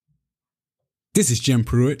This is Jim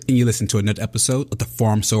Pruitt, and you listen to another episode of the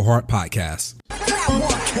Farm So Hard podcast.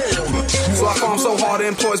 So I farm so hard, the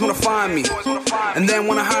employees want to find me, and then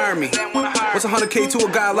want to hire me. What's 100K to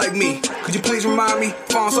a guy like me? Could you please remind me?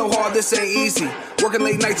 Farm so hard, this ain't easy. Working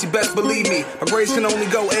late nights, you best believe me. My grades can only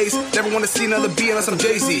go ace. Never want to see another B unless I'm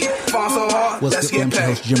Jay-Z. Farm so hard, What's let's good, get paid. I'm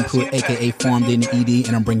your host Jim Pruitt, aka Farm Day in the ED,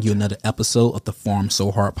 and I'm bringing you another episode of the Farm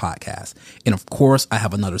So Hard podcast. And of course, I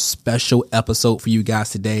have another special episode for you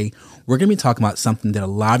guys today. We're going to be talking about something that a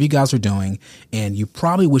lot of you guys are doing, and you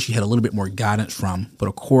probably wish you had a little bit more guidance from. But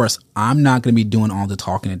of course, I'm not going to be doing all the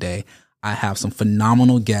talking today. I have some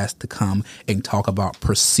phenomenal guests to come and talk about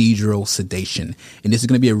procedural sedation. And this is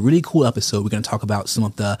going to be a really cool episode. We're going to talk about some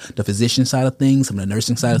of the physician side of things, some of the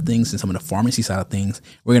nursing side of things, and some of the pharmacy side of things.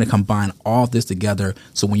 We're going to combine all of this together.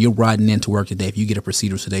 So when you're riding into work today, if you get a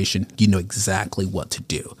procedural sedation, you know exactly what to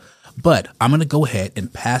do. But I'm going to go ahead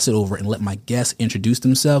and pass it over and let my guests introduce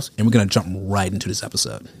themselves. And we're going to jump right into this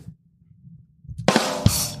episode.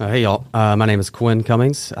 Hey, y'all. My name is Quinn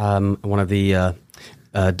Cummings. I'm one of the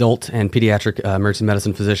adult and pediatric emergency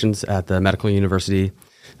medicine physicians at the Medical University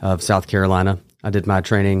of South Carolina. I did my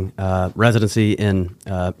training residency in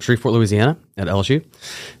Shreveport, Louisiana at LSU.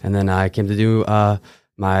 And then I came to do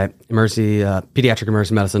my pediatric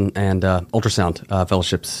emergency medicine and ultrasound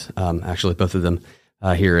fellowships, actually both of them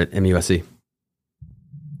here at MUSC.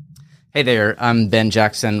 Hey there, I'm Ben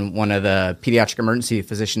Jackson, one of the pediatric emergency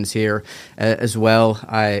physicians here as well.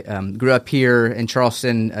 I grew up here in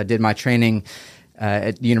Charleston, did my training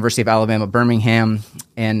at the University of Alabama, Birmingham,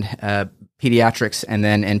 and pediatrics, and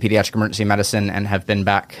then in pediatric emergency medicine, and have been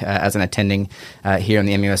back as an attending here in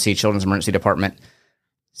the MUSC Children's Emergency Department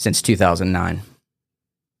since 2009.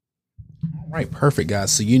 All right, perfect,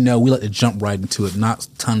 guys. So we like to jump right into it, not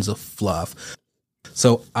tons of fluff.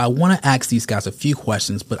 So I want to ask these guys a few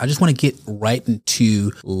questions, but I just want to get right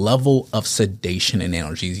into level of sedation and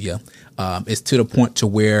analgesia. It's to the point to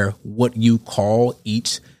where what you call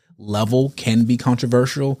each level can be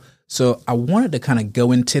controversial. So I wanted to kind of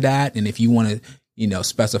go into that. And if you want to,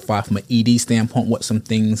 specify from an ED standpoint, what some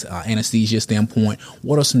things, anesthesia standpoint,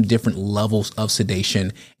 what are some different levels of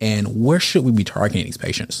sedation and where should we be targeting these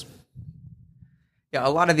patients? Yeah, a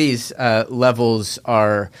lot of these levels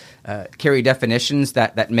are carry definitions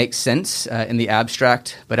that make sense in the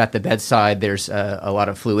abstract, but at the bedside, there's a lot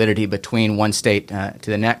of fluidity between one state to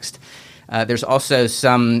the next. There's also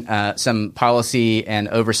some policy and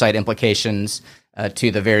oversight implications to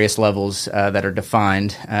the various levels that are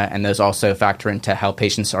defined, and those also factor into how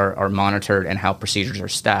patients are monitored and how procedures are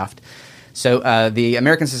staffed. So the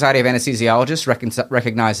American Society of Anesthesiologists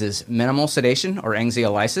recognizes minimal sedation or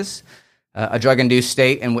anxiolysis, a drug-induced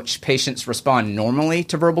state in which patients respond normally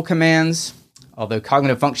to verbal commands, although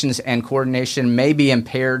cognitive functions and coordination may be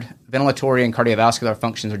impaired. Ventilatory and cardiovascular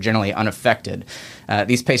functions are generally unaffected.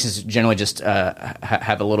 These patients generally just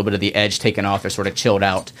have a little bit of the edge taken off. They're sort of chilled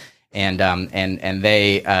out, and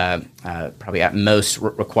they probably at most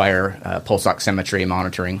require pulse oximetry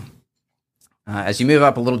monitoring. As you move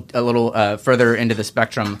up a little further into the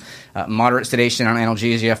spectrum, moderate sedation or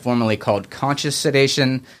analgesia, formerly called conscious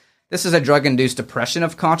sedation. This is a drug-induced depression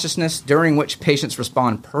of consciousness during which patients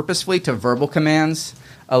respond purposefully to verbal commands,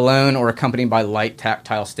 alone or accompanied by light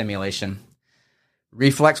tactile stimulation.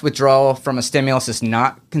 Reflex withdrawal from a stimulus is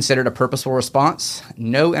not considered a purposeful response.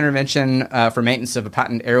 No intervention for maintenance of a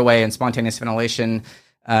patent airway and spontaneous ventilation.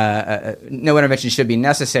 No intervention should be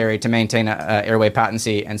necessary to maintain airway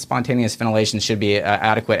patency, and spontaneous ventilation should be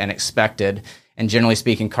adequate and expected. And generally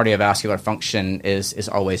speaking, cardiovascular function is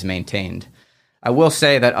always maintained. I will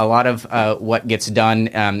say that a lot of what gets done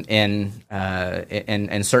in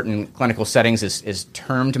certain clinical settings is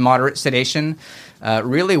termed moderate sedation.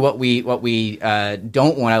 Really, what we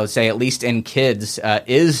don't want, I would say, at least in kids,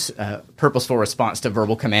 is purposeful response to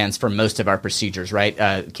verbal commands for most of our procedures. Right?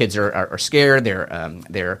 Kids are scared,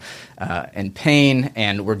 they're in pain,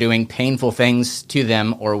 and we're doing painful things to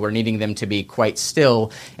them, or we're needing them to be quite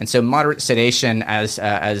still. And so, moderate sedation, as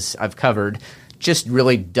I've covered, just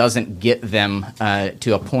really doesn't get them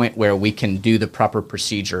to a point where we can do the proper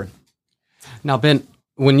procedure. Now, Ben,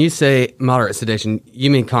 when you say moderate sedation, you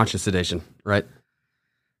mean conscious sedation, right?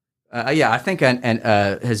 Yeah, I think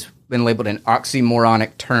has been labeled an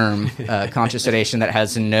oxymoronic term, conscious sedation, that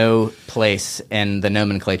has no place in the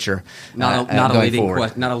nomenclature. Not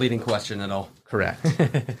a leading question at all. Correct.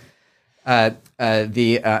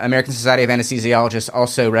 The American Society of Anesthesiologists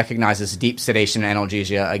also recognizes deep sedation and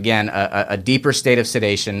analgesia. Again, a deeper state of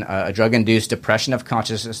sedation, a drug-induced depression of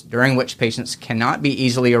consciousness during which patients cannot be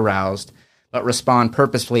easily aroused, but respond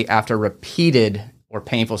purposefully after repeated or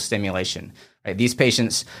painful stimulation. Right? These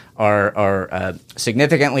patients are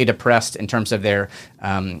significantly depressed in terms of their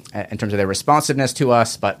responsiveness to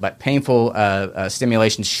us, but painful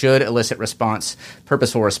stimulation should elicit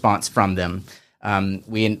purposeful response from them.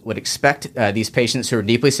 We would expect these patients who are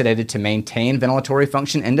deeply sedated to maintain ventilatory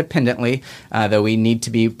function independently, though we need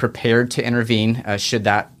to be prepared to intervene should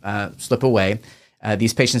that slip away.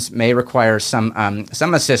 These patients may require some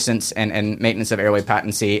assistance and maintenance of airway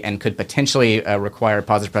patency, and could potentially require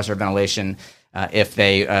positive pressure ventilation if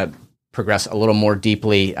they progress a little more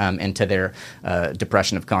deeply into their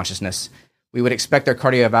depression of consciousness. We would expect their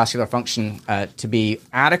cardiovascular function to be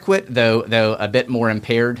adequate, though a bit more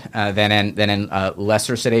impaired than in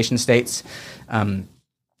lesser sedation states.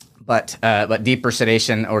 But deeper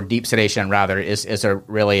sedation, or deep sedation rather, is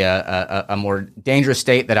really a more dangerous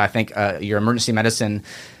state that I think your emergency medicine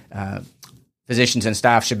physicians and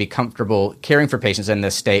staff should be comfortable caring for patients in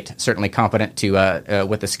this state. Certainly competent to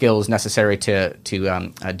with the skills necessary to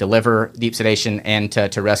deliver deep sedation and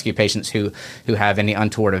to rescue patients who have any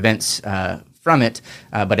untoward events from it.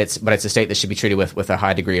 But it's a state that should be treated with a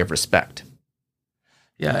high degree of respect.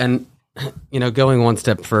 Yeah, and going one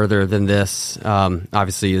step further than this,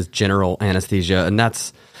 obviously, is general anesthesia, and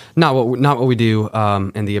that's not what we do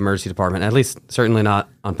in the emergency department. At least, certainly not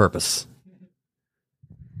on purpose.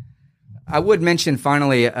 I would mention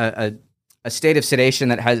finally a state of sedation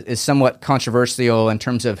that is somewhat controversial in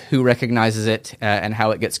terms of who recognizes it and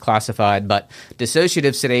how it gets classified. But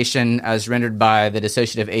dissociative sedation, as rendered by the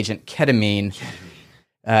dissociative agent ketamine.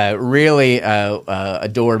 Really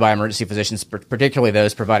adored by emergency physicians, particularly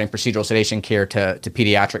those providing procedural sedation care to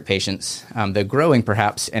pediatric patients. Though growing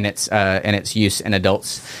perhaps in its use in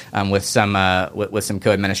adults with some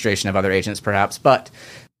co-administration of other agents perhaps. But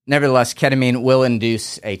nevertheless, ketamine will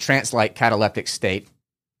induce a trance-like cataleptic state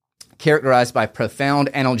characterized by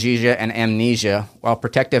profound analgesia and amnesia. While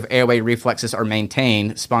protective airway reflexes are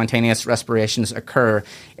maintained, spontaneous respirations occur,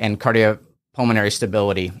 and cardiopulmonary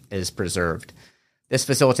stability is preserved. This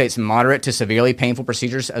facilitates moderate to severely painful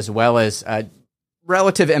procedures, as well as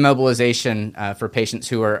relative immobilization for patients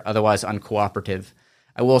who are otherwise uncooperative.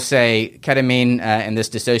 I will say ketamine in this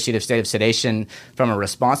dissociative state of sedation, from a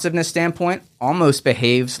responsiveness standpoint, almost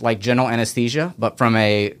behaves like general anesthesia, but from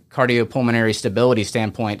a cardiopulmonary stability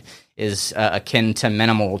standpoint is akin to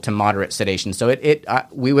minimal to moderate sedation. So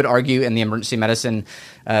we would argue in the emergency medicine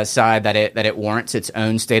side that it warrants its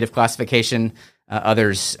own state of classification.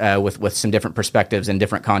 Others with some different perspectives and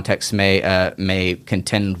different contexts may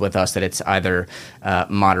contend with us that it's either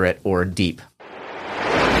moderate or deep.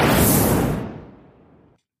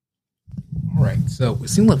 All right, so it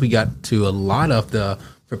seems like we got to a lot of the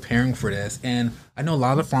preparing for this, and I know a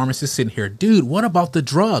lot of the pharmacists sitting here, dude, what about the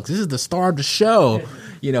drugs? This is the star of the show.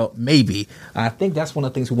 Maybe. I think that's one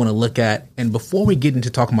of the things we want to look at. And before we get into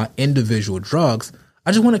talking about individual drugs,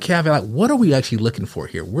 I just want to caveat, what are we actually looking for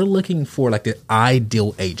here? We're looking for the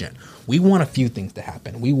ideal agent. We want a few things to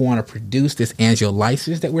happen. We want to produce this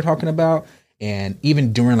angiolysis that we're talking about. And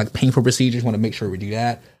even during painful procedures, want to make sure we do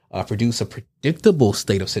that. Produce a predictable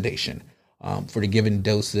state of sedation for the given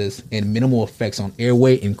doses and minimal effects on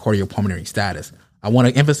airway and cardiopulmonary status. I want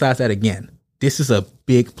to emphasize that again. This is a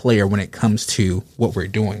big player when it comes to what we're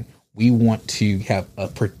doing. We want to have a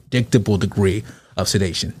predictable degree of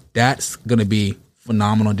sedation. That's going to be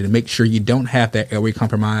phenomenal to make sure you don't have that airway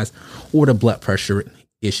compromise or the blood pressure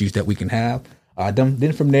issues that we can have.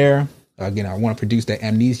 Then from there, again, I want to produce that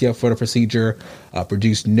amnesia for the procedure,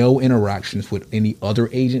 produce no interactions with any other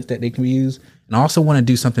agents that they can use, and I also want to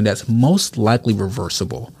do something that's most likely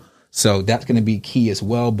reversible. So that's going to be key as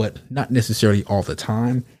well, but not necessarily all the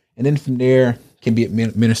time. And then from there, can be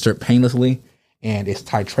administered painlessly, and it's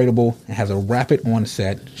titratable and has a rapid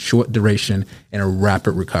onset, short duration, and a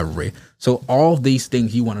rapid recovery. So all of these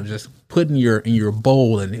things you want to just put in your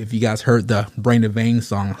bowl. And if you guys heard the Brain and Vein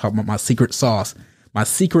song about my secret sauce to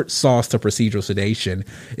procedural sedation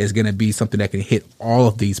is going to be something that can hit all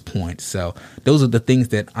of these points. So those are the things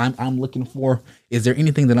that I'm looking for. Is there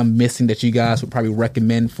anything that I'm missing that you guys would probably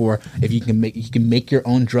recommend for if you can make your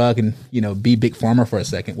own drug and be big pharma for a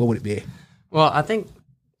second? What would it be? Well, I think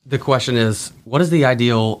the question is, what is the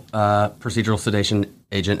ideal procedural sedation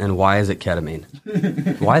agent, and why is it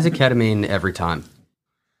ketamine? Why is it ketamine every time?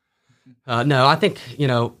 No, I think,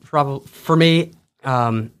 probably for me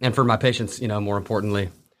and for my patients, more importantly,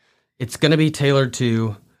 it's going to be tailored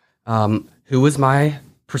to who is my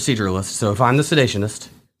proceduralist. So if I'm the sedationist,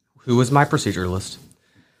 who is my proceduralist?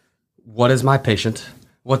 What is my patient?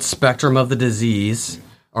 What spectrum of the disease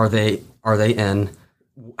are they in?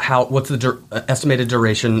 What's the estimated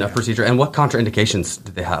duration of procedure, and what contraindications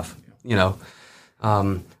do they have?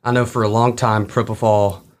 I know for a long time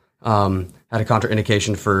propofol had a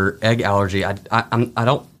contraindication for egg allergy. I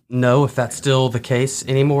don't know if that's still the case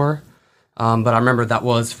anymore, but I remember that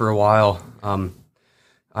was for a while.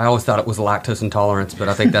 I always thought it was lactose intolerance, but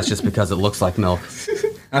I think that's just because it looks like milk.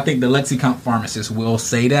 I think the lexicon pharmacist will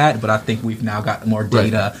say that, but I think we've now got more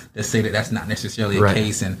data to say that that's not necessarily the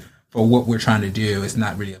case. And for what we're trying to do, it's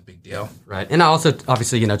not really a big deal. Right. And I also,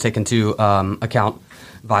 obviously, take into account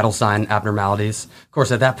vital sign abnormalities. Of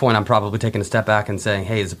course, at that point, I'm probably taking a step back and saying,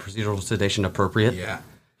 hey, is a procedural sedation appropriate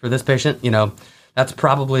for this patient? That's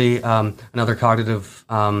probably another cognitive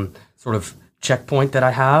sort of checkpoint that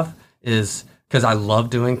I have is because I love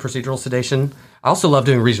doing procedural sedation. I also love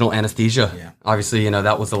doing regional anesthesia. Yeah. Obviously,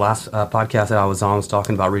 that was the last podcast that I was on, was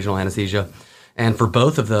talking about regional anesthesia. And for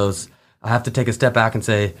both of those, I have to take a step back and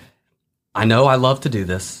say, I know I love to do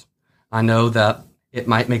this. I know that it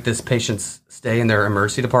might make this patient's stay in their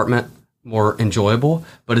emergency department more enjoyable,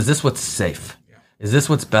 but is this what's safe? Yeah. Is this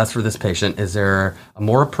what's best for this patient? Is there a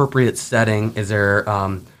more appropriate setting? Is there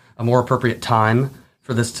a more appropriate time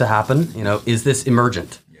for this to happen? Is this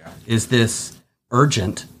emergent? Yeah. Is this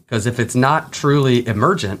urgent? Because if it's not truly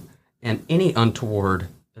emergent and any untoward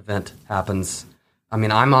event happens,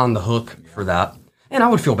 I'm on the hook for that. And I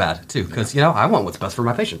would feel bad too, because, I want what's best for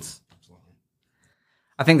my patients.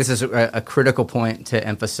 I think this is a critical point to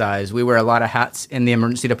emphasize. We wear a lot of hats in the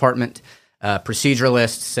emergency department,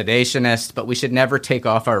 proceduralist, sedationist, but we should never take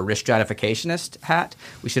off our risk stratificationist hat.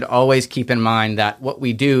 We should always keep in mind that what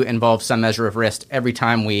we do involves some measure of risk every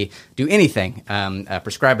time we do anything,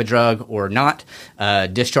 prescribe a drug or not,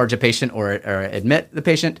 discharge a patient or admit the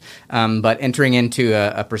patient. But entering into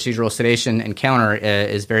a procedural sedation encounter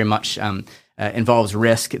is very much involves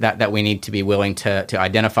risk that we need to be willing to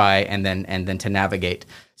identify and then to navigate.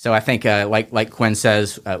 So I think, like Quinn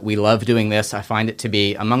says, we love doing this. I find it to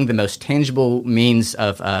be among the most tangible means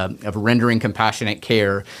of rendering compassionate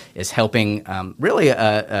care is helping really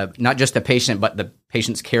not just the patient but the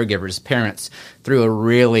patient's caregivers, parents, through a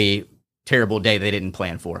really terrible day they didn't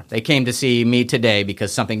plan for. They came to see me today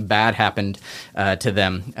because something bad happened to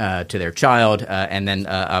them, to their child, and then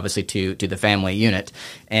obviously to the family unit.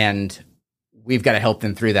 And we've got to help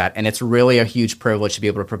them through that. And it's really a huge privilege to be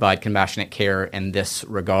able to provide compassionate care in this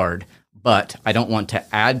regard. But I don't want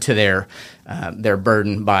to add to their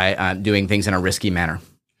burden by doing things in a risky manner.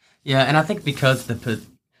 Yeah, and I think because the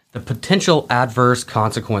potential adverse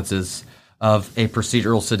consequences of a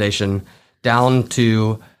procedural sedation down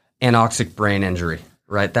to anoxic brain injury,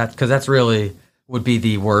 right? Because that's really would be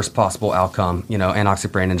the worst possible outcome.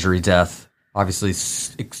 Anoxic brain injury, death. Obviously,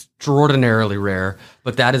 extraordinarily rare,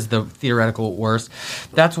 but that is the theoretical worst.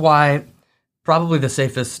 That's why probably the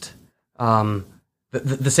safest, the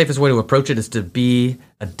safest way to approach it is to be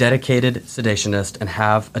a dedicated sedationist and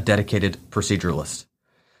have a dedicated proceduralist.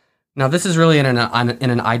 Now, this is really in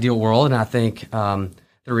an ideal world, and I think the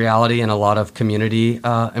reality in a lot of community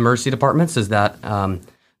emergency departments is that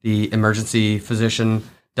the emergency physician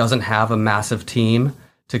doesn't have a massive team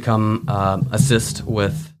to come assist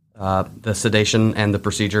with the sedation and the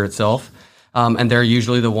procedure itself. And they're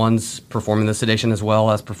usually the ones performing the sedation as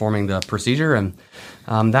well as performing the procedure. And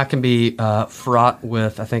that can be fraught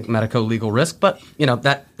with, I think, medico-legal risk. But,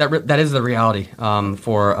 that is the reality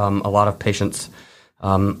for a lot of patients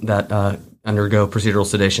that undergo procedural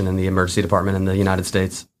sedation in the emergency department in the United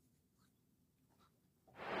States.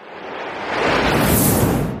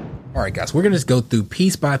 All right, guys, we're going to just go through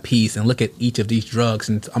piece by piece and look at each of these drugs.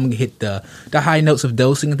 And I'm going to hit the high notes of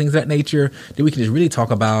dosing and things of that nature. Then we can just really talk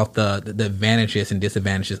about the advantages and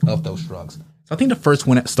disadvantages of those drugs. So I think the first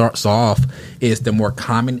one that starts off is the more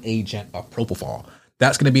common agent of propofol.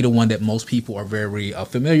 That's going to be the one that most people are very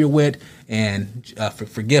familiar with. And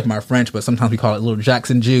forgive my French, but sometimes we call it Little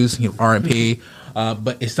Jackson juice, R.I.P.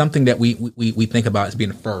 But it's something that we think about as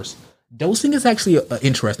being the first. Dosing is actually an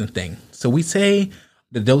interesting thing. So we say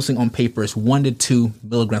the dosing on paper is 1 to 2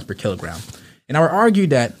 milligrams per kilogram. And I would argue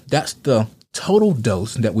that that's the total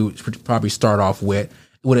dose that we would probably start off with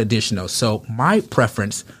additional. So my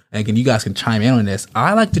preference, and again, you guys can chime in on this,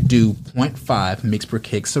 I like to do 0.5 mg per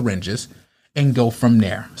kg syringes and go from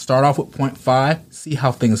there. Start off with 0.5, see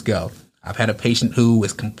how things go. I've had a patient who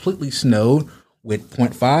is completely snowed with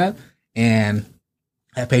 0.5 and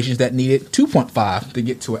had patients that needed 2.5 to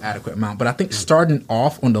get to an adequate amount. But I think starting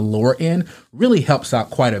off on the lower end really helps out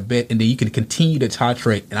quite a bit. And then you can continue to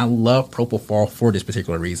titrate. And I love propofol for this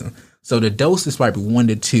particular reason. So the dose is probably 1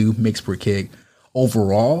 to 2 mg per kg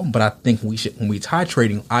overall. But I think we should, when we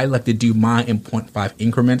titrating, I like to do mine in 0.5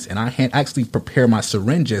 increments. And I actually prepare my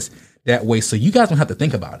syringes that way. So you guys don't have to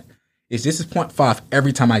think about it. This is 0.5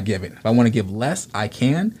 every time I give it. If I want to give less, I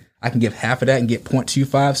can give half of that and get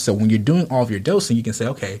 0.25. So when you're doing all of your dosing, you can say,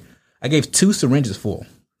 okay, I gave 2 syringes full.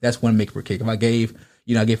 That's 1 mg per kg. If I gave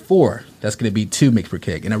 4, that's going to be 2 mg per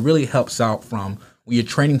kg. And it really helps out from when you're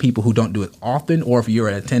training people who don't do it often, or if you're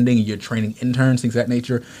attending and you're training interns, things of that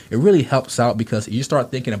nature. It really helps out because you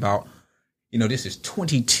start thinking about, this is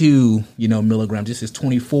 22, milligrams. This is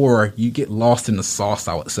 24. You get lost in the sauce,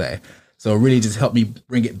 I would say. So it really just helped me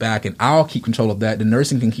bring it back, and I'll keep control of that. The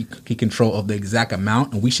nursing can keep control of the exact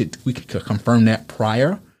amount, and we could confirm that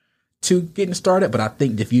prior to getting started. But I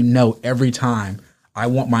think if every time I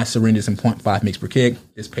want my syringes in 0.5 mg per kg,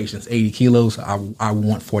 this patient's 80 kilos, I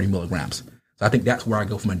want 40 milligrams. So I think that's where I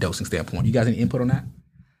go from a dosing standpoint. You guys any input on that?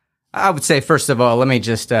 I would say, first of all, let me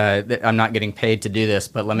just, I'm not getting paid to do this,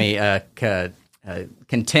 but let me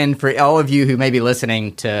contend for all of you who may be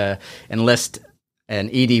listening to enlist an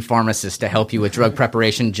ED pharmacist to help you with drug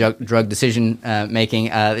preparation, drug decision making.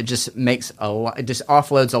 It just makes a lot. It just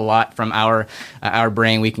offloads a lot from our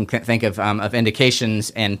brain. We can think of indications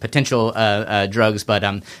and potential drugs, but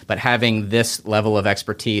having this level of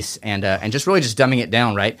expertise and just really just dumbing it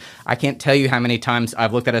down. Right? I can't tell you how many times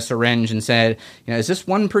I've looked at a syringe and said, is this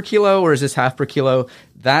 1 per kilo or is this half per kilo?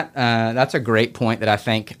 That's a great point that I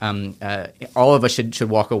think all of us should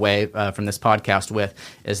walk away from this podcast with,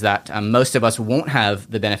 is that most of us won't have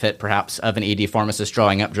the benefit perhaps of an ED pharmacist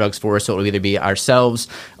drawing up drugs for us. So it will either be ourselves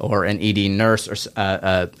or an ED nurse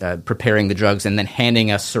or preparing the drugs and then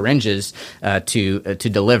handing us syringes to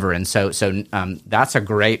deliver. And so that's a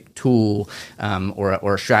great tool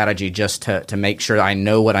or a strategy just to make sure I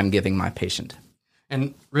know what I'm giving my patient.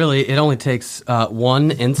 And really, it only takes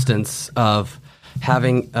one instance of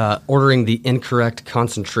ordering the incorrect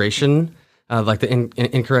concentration, like the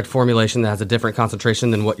incorrect formulation that has a different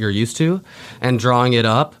concentration than what you're used to, and drawing it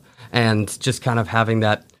up and just kind of having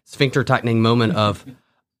that sphincter tightening moment of,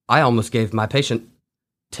 I almost gave my patient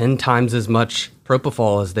 10 times as much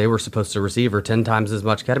propofol as they were supposed to receive, or 10 times as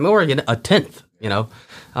much ketamine, or a tenth,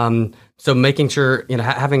 So making sure,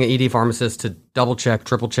 having an ED pharmacist to double check,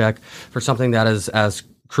 triple check for something that is as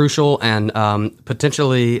crucial and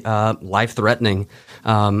potentially life-threatening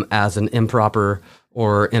as an improper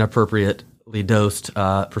or inappropriately dosed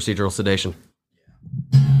procedural sedation.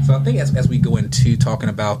 So I think as we go into talking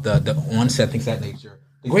about the onset, things of that nature,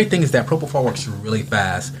 the great thing is that propofol works really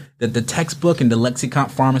fast. The textbook and the lexicon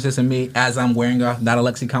pharmacist and me, as I'm wearing not a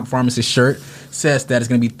lexicon pharmacist shirt, says that it's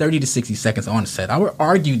going to be 30 to 60 seconds onset. I would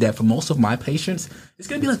argue that for most of my patients, it's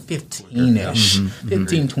going to be like 15-ish,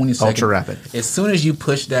 15, 20 seconds. Ultra rapid. As soon as you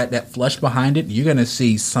push that flush behind it, you're going to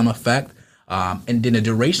see some effect. And then the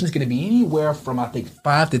duration is going to be anywhere from, I think,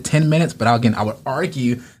 5 to 10 minutes. But again, I would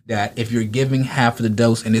argue that if you're giving half of the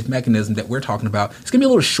dose in this mechanism that we're talking about, it's going to be a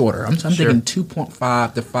little shorter. I'm thinking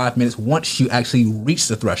 2.5 to 5 minutes once you actually reach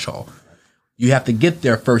the threshold. You have to get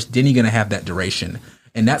there first, then you're going to have that duration.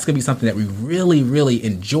 And that's going to be something that we really, really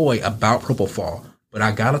enjoy about propofol. But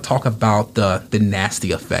I got to talk about the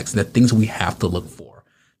nasty effects, the things we have to look for.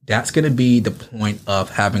 That's going to be the point of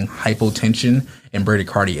having hypotension and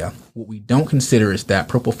bradycardia. What we don't consider is that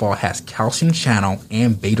propofol has calcium channel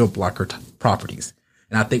and beta blocker properties.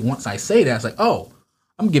 And I think once I say that, it's like, oh,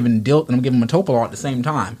 I'm giving DILT and I'm giving metoprolol at the same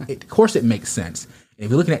time. Of course, it makes sense. And if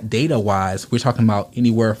you're looking at data-wise, we're talking about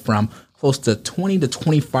anywhere from close to 20 to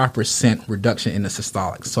 25% reduction in the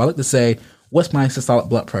systolic. So I like to say, what's my systolic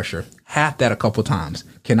blood pressure? Half that a couple times.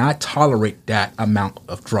 Can I tolerate that amount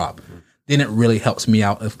of drop? Then it really helps me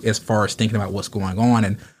out as far as thinking about what's going on.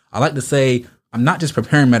 And I like to say, I'm not just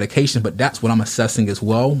preparing medication, but that's what I'm assessing as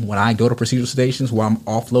well. When I go to procedural sedations, while I'm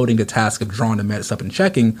offloading the task of drawing the meds up and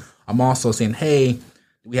checking, I'm also saying, hey,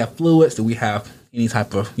 do we have fluids? Do we have any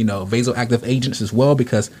type of, vasoactive agents as well?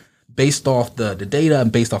 Because based off the data and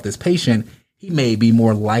based off this patient, he may be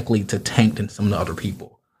more likely to tank than some of the other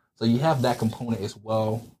people. So you have that component as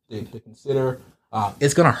well to consider.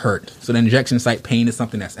 It's going to hurt. So the injection site pain is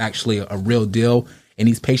something that's actually a real deal. And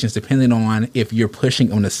these patients, depending on if you're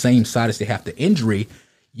pushing on the same side as they have the injury,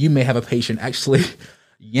 you may have a patient actually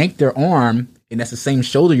yank their arm, and that's the same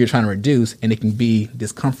shoulder you're trying to reduce, and it can be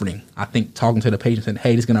discomforting. I think talking to the patient and,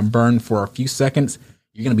 hey, this is going to burn for a few seconds,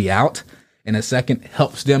 you're going to be out. And a second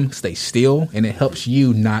helps them stay still, and it helps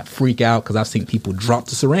you not freak out, because I've seen people drop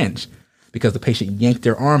the syringe because the patient yanked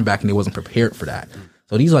their arm back and they wasn't prepared for that.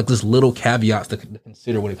 So these are like just little caveats to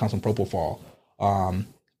consider when it comes from propofol.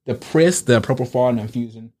 The PRIS, the propofol and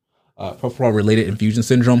infusion, propofol-related infusion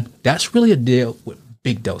syndrome, that's really a deal with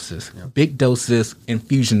big doses. Yep. Big doses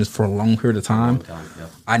infusion is for a long period of time.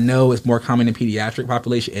 Yep. I know it's more common in pediatric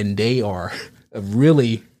population, and they are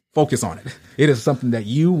really focused on it. It is something that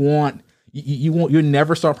you want. You'll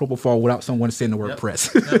never start propofol without someone saying the word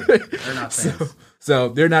PRIS. No, they're not fans. So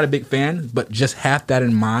they're not a big fan, but just have that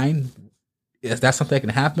in mind. that's something that can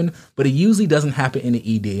happen, but it usually doesn't happen in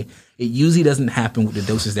the ED. It usually doesn't happen with the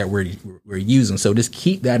doses that we're using. So just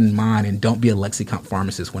keep that in mind and don't be a Lexicomp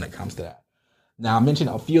pharmacist when it comes to that. Now, I mentioned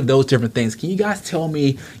a few of those different things. Can you guys tell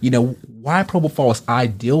me, why propofol is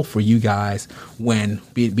ideal for you guys when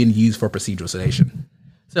being used for procedural sedation?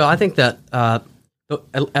 So I think that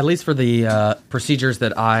at least for the procedures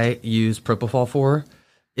that I use propofol for,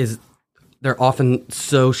 is they're often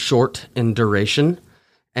so short in duration,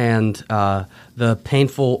 and the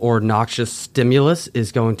painful or noxious stimulus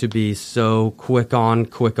is going to be so quick on,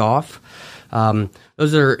 quick off.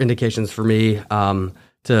 Those are indications for me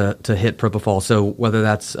to hit propofol. So whether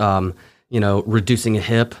that's reducing a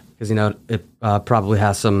hip, because it probably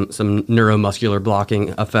has some neuromuscular blocking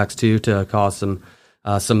effects too, to cause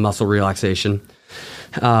some muscle relaxation,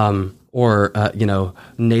 or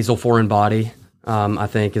nasal foreign body. I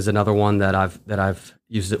think is another one that I've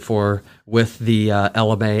used it for, with the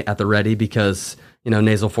LMA at the ready, because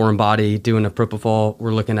nasal foreign body, doing a propofol,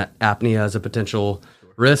 we're looking at apnea as a potential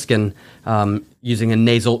risk, and using a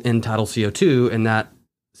nasal end-tidal CO2 in that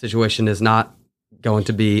situation is not going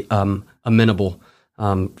to be amenable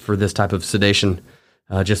for this type of sedation,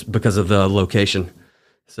 just because of the location.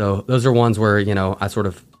 So those are ones where I sort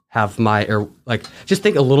of have my just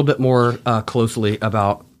think a little bit more closely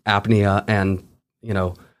about apnea and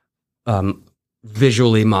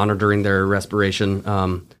visually monitoring their respiration.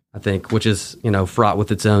 I think, which is fraught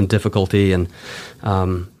with its own difficulty and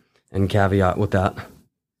caveat with that.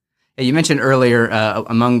 You mentioned earlier,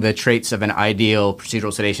 among the traits of an ideal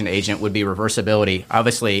procedural sedation agent would be reversibility.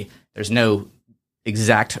 Obviously, there's no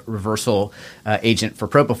exact reversal agent for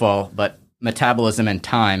propofol, but metabolism and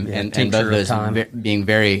time, and both of those being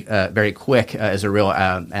very, very quick is a real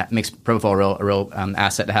makes propofol a real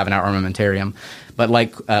asset to have in our armamentarium. But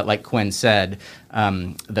like Quinn said,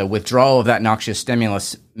 the withdrawal of that noxious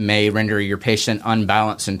stimulus may render your patient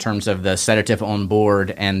unbalanced in terms of the sedative on board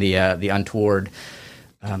and the untoward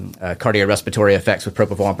cardiorespiratory effects with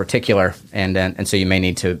propofol in particular, and so you may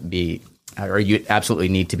need to be, or you absolutely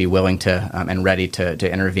need to be willing to and ready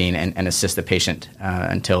to intervene and assist the patient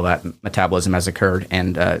until that metabolism has occurred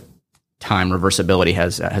and time reversibility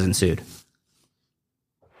has ensued.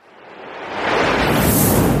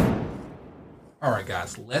 All right,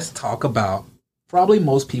 guys, let's talk about probably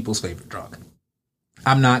most people's favorite drug.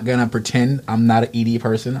 I'm not going to pretend I'm not an ED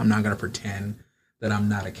person. I'm not going to pretend that I'm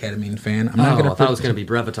not a ketamine fan. I'm not going to. I thought it was going to be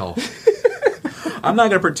Brevitol. I'm not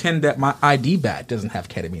going to pretend that my ID badge doesn't have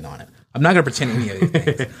ketamine on it. I'm not going to pretend any of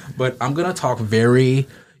these things. But I'm going to talk very,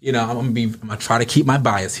 I'm going to try to keep my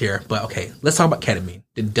bias here. But okay, let's talk about ketamine.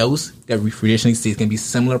 The dose that we traditionally see is going to be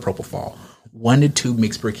similar to propofol, 1 to 2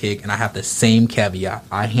 mg per kg, and I have the same caveat.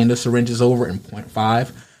 I hand the syringes over in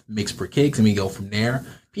 0.5 mg per kg, and we go from there.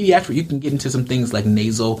 Pediatric, you can get into some things like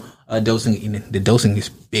nasal dosing. The dosing is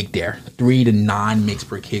big there, 3 to 9 mg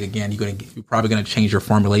per kg. Again, you're probably going to change your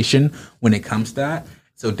formulation when it comes to that.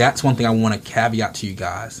 So that's one thing I want to caveat to you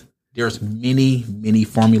guys. There's many, many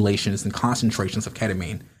formulations and concentrations of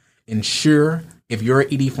ketamine. Ensure, if you're an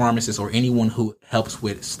ED pharmacist or anyone who helps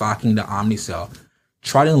with stocking the Omnicell,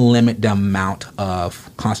 try to limit the amount of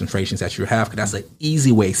concentrations that you have, because that's an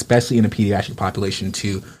easy way, especially in the pediatric population,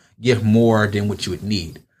 to give more than what you would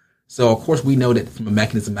need. So, of course, we know that from a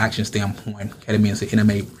mechanism of action standpoint, ketamine is an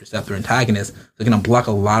NMDA receptor antagonist. They're going to block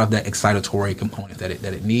a lot of that excitatory component that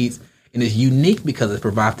it needs. And it's unique because it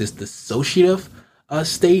provides this dissociative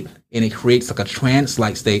state, and it creates like a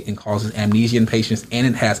trance-like state and causes amnesia in patients, and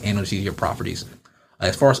it has analgesia properties.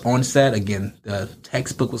 As far as onset, again, the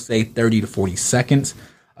textbook will say 30 to 40 seconds.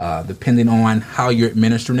 Depending on how you're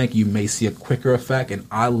administering it, you may see a quicker effect. And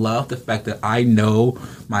I love the fact that I know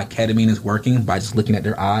my ketamine is working by just looking at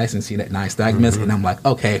their eyes and seeing that nystagmus, and I'm like,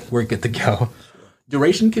 okay, we're good to go.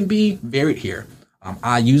 Duration can be varied here.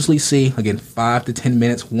 I usually see, again, 5 to 10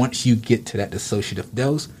 minutes once you get to that dissociative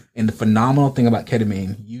dose. And the phenomenal thing about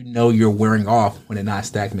ketamine, you're wearing off when the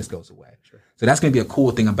nystagmus goes away. Sure. So that's going to be a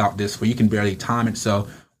cool thing about this, where you can barely time it. So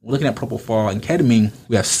we're looking at propofol and ketamine.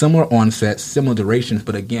 We have similar onsets, similar durations,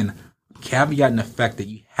 but again, caveat in the fact that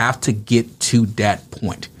you have to get to that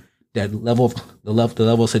point, that level of the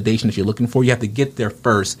level of sedation that you're looking for. You have to get there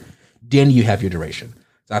first, then you have your duration.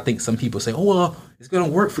 So I think some people say, "Oh well, it's going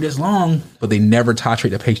to work for this long," but they never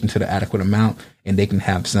titrate the patient to the adequate amount, and they can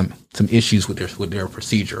have some issues with their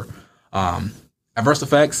procedure. Adverse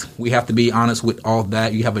effects, we have to be honest with all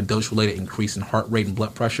that. You have a dose-related increase in heart rate and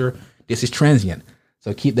blood pressure. This is transient.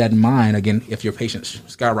 So keep that in mind. Again, if your patient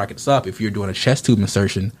skyrockets up, if you're doing a chest tube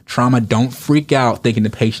insertion, trauma, don't freak out thinking the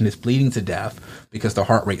patient is bleeding to death because the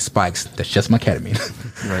heart rate spikes. That's just my ketamine.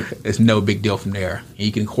 Right. It's no big deal from there. And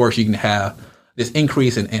you can have, this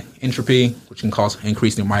increase in entropy, which can cause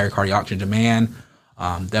increase in myocardial oxygen demand.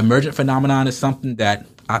 The emergent phenomenon is something that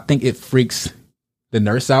I think it freaks the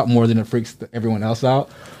nurse out more than it freaks everyone else out.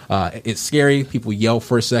 It's scary. People yell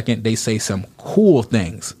for a second. They say some cool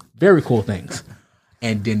things, very cool things,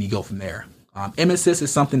 and then you go from there. Emesis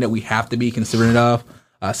is something that we have to be considerate of.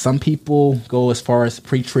 Some people go as far as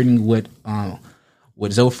pre-treating with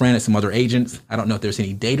Zofran and some other agents. I don't know if there's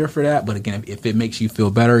any data for that, but again, if it makes you feel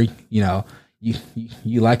better, you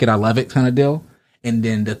like it, I love it kind of deal. And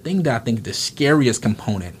then the thing that I think the scariest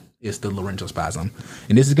component is the laryngeal spasm.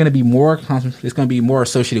 And this is going to be more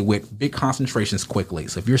associated with big concentrations quickly.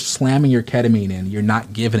 So if you're slamming your ketamine in, you're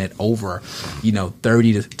not giving it over,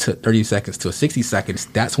 30 seconds to 60 seconds,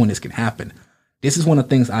 that's when this can happen. This is one of the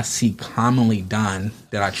things I see commonly done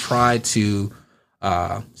that I try to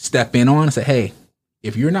step in on and say, hey,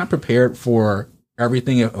 if you're not prepared for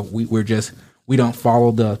everything, we don't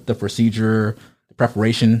follow the procedure, the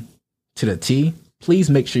preparation to the T,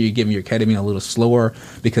 please make sure you're giving your ketamine a little slower,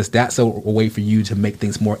 because that's a way for you to make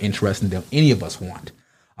things more interesting than any of us want.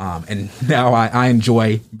 And now I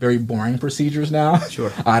enjoy very boring procedures now.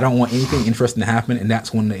 Sure. I don't want anything interesting to happen. And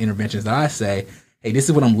that's one of the interventions that I say, hey, this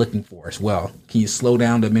is what I'm looking for as well. Can you slow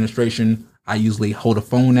down the administration? I usually hold a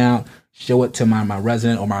phone out, show it to my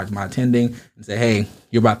resident or my attending and say, hey,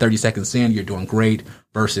 you're about 30 seconds in, you're doing great,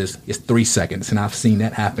 versus it's 3 seconds. And I've seen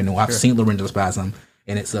that happen. Or I've seen laryngeal spasm,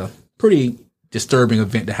 and it's a pretty disturbing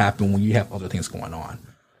event to happen when you have other things going on.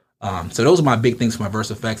 So those are my big things for my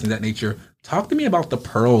adverse effects and that nature. Talk to me about the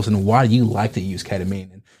pearls and why you like to use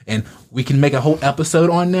ketamine. And we can make a whole episode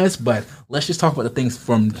on this, but let's just talk about the things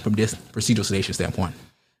from this procedural sedation standpoint.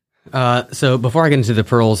 So before I get into the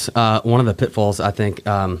pearls, one of the pitfalls, I think,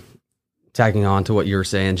 tagging on to what you were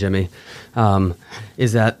saying, Jimmy,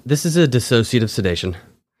 is that this is a dissociative sedation.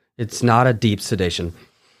 It's not a deep sedation.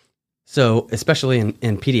 So especially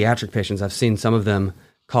in pediatric patients, I've seen some of them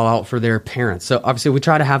call out for their parents. So obviously we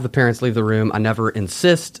try to have the parents leave the room. I never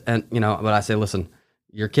insist, but I say, listen,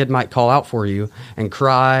 your kid might call out for you and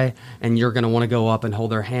cry, and you're going to want to go up and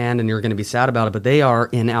hold their hand, and you're going to be sad about it. But they are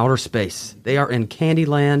in outer space. They are in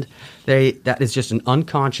Candyland. That is just an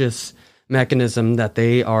unconscious mechanism that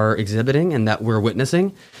they are exhibiting and that we're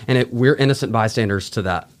witnessing, and we're innocent bystanders to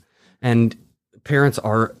that. And parents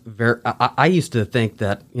are I used to think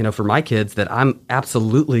that, for my kids, that I'm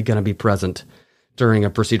absolutely going to be present during a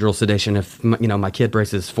procedural sedation if, my kid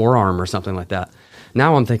breaks his forearm or something like that.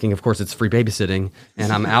 Now I'm thinking, of course, it's free babysitting,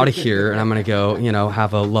 and I'm out of here, and I'm going to go,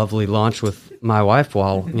 have a lovely lunch with my wife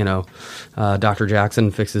while, Dr. Jackson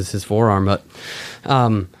fixes his forearm. But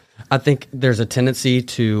I think there's a tendency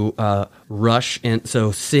to rush in.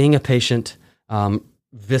 So seeing a patient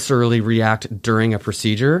viscerally react during a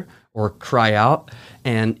procedure or cry out,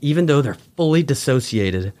 and even though they're fully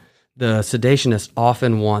dissociated, the sedationist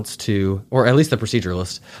often wants to, or at least the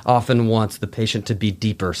proceduralist, often wants the patient to be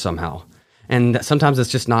deeper somehow. And sometimes it's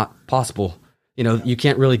just not possible. You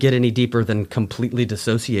can't really get any deeper than completely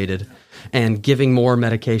dissociated, and giving more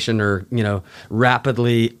medication or,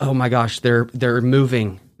 rapidly, oh my gosh, they're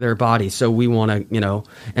moving their body. So we want to,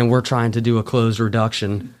 and we're trying to do a closed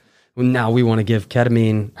reduction. Now we want to give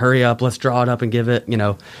ketamine, hurry up, let's draw it up and give it,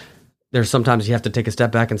 There's sometimes you have to take a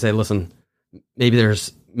step back and say, listen, maybe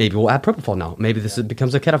we'll add propofol now. Maybe this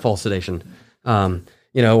becomes a ketofol sedation.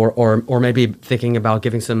 Or maybe thinking about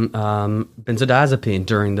giving some benzodiazepine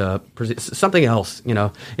during something else.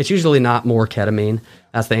 It's usually not more ketamine.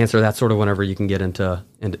 That's the answer. That's sort of whenever you can get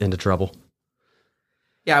into trouble.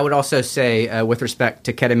 Yeah, I would also say with respect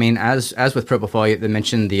to ketamine, as with propofol, they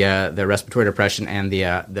mentioned the respiratory depression and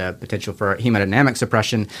the potential for hemodynamic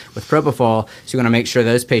suppression with propofol. So you want to make sure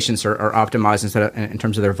those patients are optimized in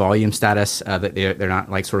terms of their volume status, that they're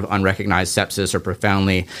not like sort of unrecognized sepsis or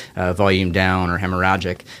profoundly volume down or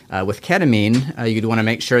hemorrhagic. With ketamine, you'd want to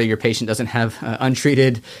make sure your patient doesn't have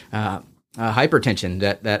untreated hypertension,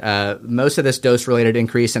 that most of this dose-related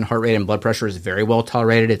increase in heart rate and blood pressure is very well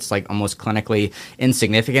tolerated. It's like almost clinically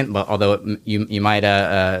insignificant, but although you might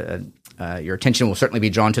your attention will certainly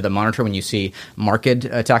be drawn to the monitor when you see marked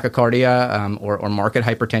tachycardia or marked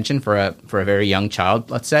hypertension for a very young child,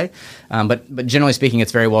 let's say. But generally speaking,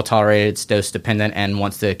 it's very well tolerated. It's dose dependent, and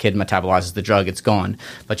once the kid metabolizes the drug, it's gone.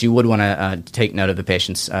 But you would want to take note of the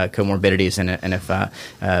patient's comorbidities, and if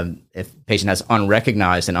the patient has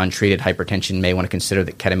unrecognized and untreated hypertension, you may want to consider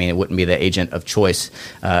that ketamine wouldn't be the agent of choice,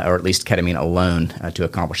 or at least ketamine alone, to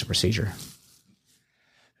accomplish the procedure.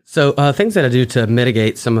 So things that I do to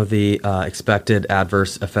mitigate some of the expected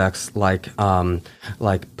adverse effects, like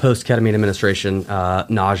post-ketamine administration,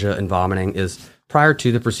 nausea and vomiting, is prior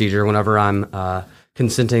to the procedure, whenever I'm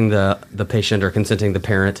consenting the patient or consenting the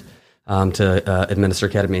parent, to administer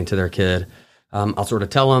ketamine to their kid. I'll sort of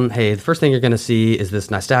tell them, hey, the first thing you're going to see is this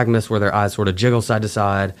nystagmus where their eyes sort of jiggle side to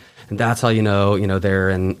side, and that's how you know they're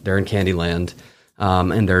in Candyland,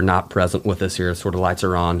 and they're not present with us here. Sort of lights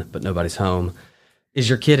are on, but nobody's home. Is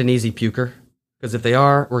your kid an easy puker? Because if they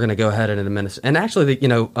are, we're going to go ahead and administer. And actually,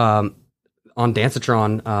 on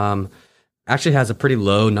Dancitron, actually has a pretty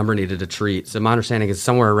low number needed to treat. So my understanding is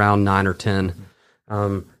somewhere around 9 or 10.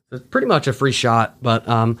 It's pretty much a free shot, but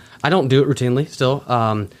I don't do it routinely still,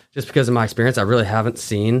 just because of my experience. I really haven't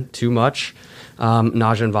seen too much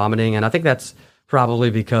nausea and vomiting, and I think that's probably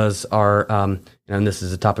because our, and this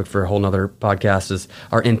is a topic for a whole nother podcast, is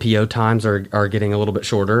our NPO times are getting a little bit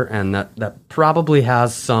shorter, and that probably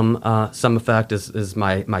has some effect, is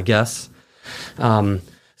my guess.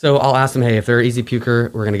 So I'll ask them, hey, if they're an easy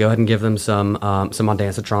puker, we're going to go ahead and give them some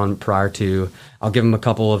ondansetron prior to. I'll give them a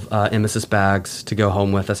couple of emesis bags to go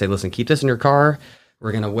home with. I say, listen, keep this in your car.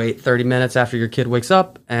 We're going to wait 30 minutes after your kid wakes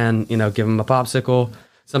up and, give them a popsicle.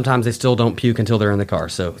 Sometimes they still don't puke until they're in the car.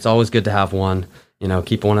 So it's always good to have one,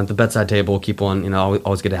 keep one at the bedside table, keep one,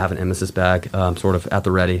 always good to have an emesis bag sort of at the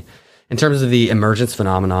ready. In terms of the emergence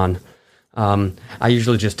phenomenon, I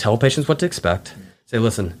usually just tell patients what to expect. Say,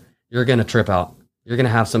 listen, you're going to trip out. You're going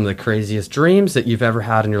to have some of the craziest dreams that you've ever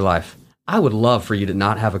had in your life. I would love for you to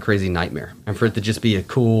not have a crazy nightmare and for it to just be a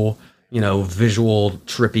cool, visual,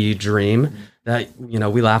 trippy dream that,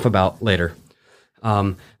 we laugh about later.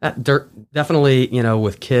 Definitely,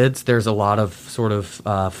 with kids, there's a lot of sort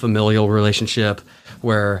of familial relationship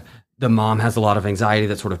where the mom has a lot of anxiety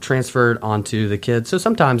that's sort of transferred onto the kid. So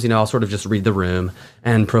sometimes, I'll sort of just read the room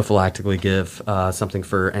and prophylactically give something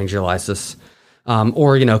for anxiolysis.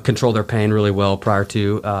 Or control their pain really well prior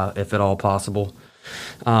to, if at all possible.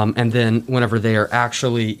 And then whenever they are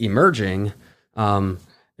actually emerging,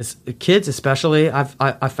 kids especially,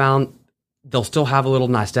 I found they'll still have a little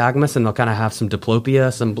nystagmus and they'll kind of have some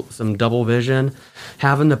diplopia, some double vision.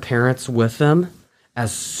 Having the parents with them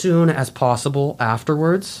as soon as possible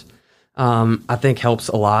afterwards, I think helps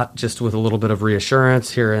a lot, just with a little bit of reassurance,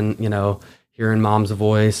 hearing mom's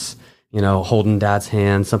voice, holding dad's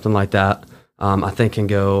hand, something like that. I think can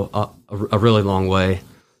go a really long way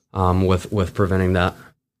with preventing that.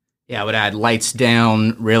 Yeah, I would add lights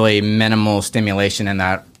down, really minimal stimulation in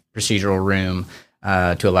that procedural room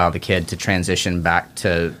to allow the kid to transition back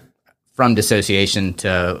from dissociation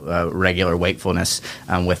to regular wakefulness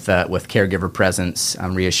with caregiver presence,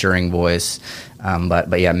 reassuring voice,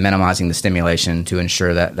 but yeah, minimizing the stimulation to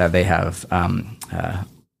ensure that they have a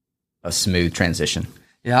smooth transition.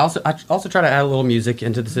 Yeah, I also try to add a little music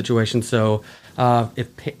into the situation. So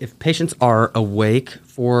if patients are awake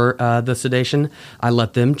for the sedation, I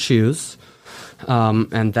let them choose,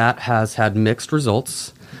 and that has had mixed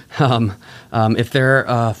results. If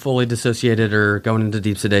they're fully dissociated or going into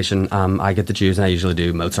deep sedation, I get to choose, and I usually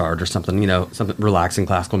do Mozart or something, something relaxing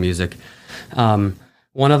classical music. One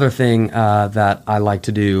other thing that I like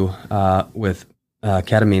to do with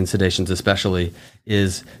ketamine sedations especially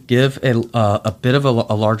is give a bit of a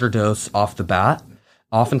larger dose off the bat.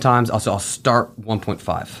 Oftentimes, I'll start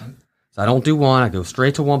 1.5. So I don't do 1, I go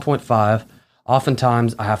straight to 1.5.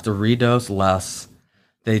 Oftentimes, I have to redose less.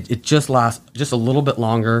 It just lasts just a little bit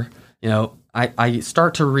longer. I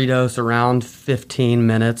start to redose around 15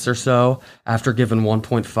 minutes or so after giving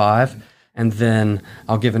 1.5, and then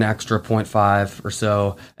I'll give an extra 0.5 or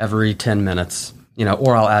so every 10 minutes.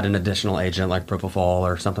 Or I'll add an additional agent like propofol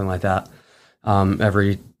or something like that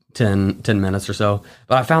every 10 minutes or so.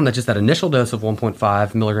 But I found that just that initial dose of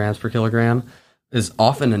 1.5 milligrams per kilogram is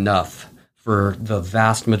often enough for the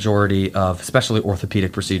vast majority of, especially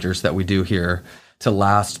orthopedic procedures that we do here, to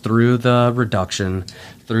last through the reduction,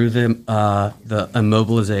 through the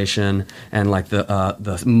immobilization, and like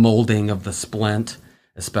the molding of the splint,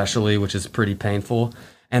 especially, which is pretty painful.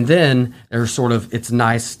 And then there's it's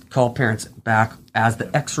nice, call parents back as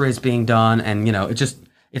the x-ray's being done. And,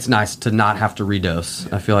 it's nice to not have to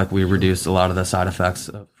redose. I feel like we reduce a lot of the side effects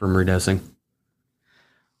from redosing.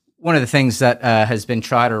 One of the things that has been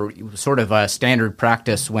tried, or sort of a standard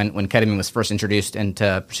practice when ketamine was first introduced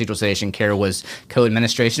into procedural sedation care, was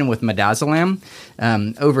co-administration with midazolam.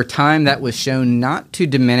 Over time, that was shown not to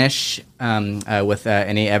diminish with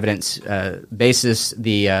any evidence basis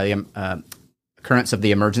the occurrence of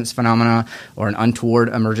the emergence phenomena or an untoward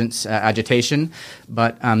emergence agitation,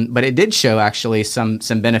 but it did show actually some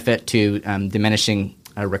benefit to diminishing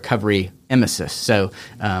recovery emesis. So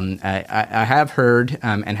I have heard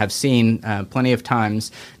and have seen plenty of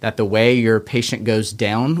times that the way your patient goes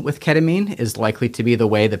down with ketamine is likely to be the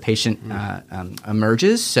way the patient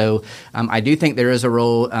emerges. So I do think there is a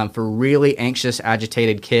role for really anxious,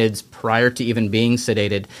 agitated kids prior to even being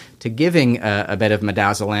sedated to giving a bit of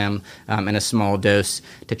midazolam in a small dose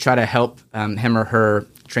to try to help him or her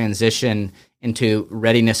transition into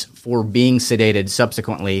readiness for being sedated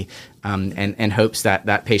subsequently, and hopes that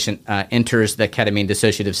that patient enters the ketamine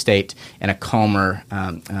dissociative state in a calmer,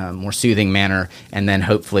 more soothing manner, and then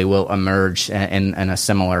hopefully will emerge in a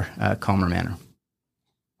similar, calmer manner.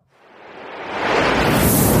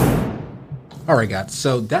 All right, guys.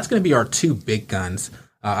 So that's going to be our two big guns.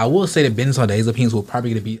 I will say that benzodiazepines will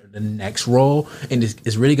probably going to be the next role, and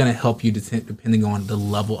it's really going to help you depending on the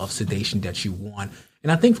level of sedation that you want.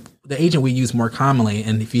 And I think the agent we use more commonly,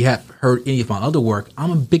 and if you have heard any of my other work, I'm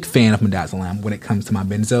a big fan of midazolam when it comes to my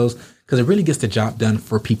benzos because it really gets the job done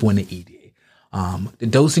for people in the ED. The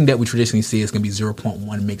dosing that we traditionally see is going to be 0.1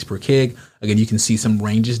 mg per kg. Again, you can see some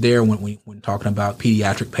ranges there when talking about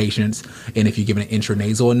pediatric patients, and if you're giving it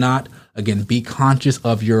intranasal or not. Again, be conscious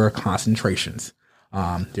of your concentrations.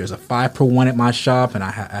 There's a 5 per 1 at my shop, and I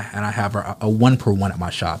have a 1 per 1 at my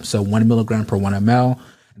shop. So 1 milligram per 1 ml.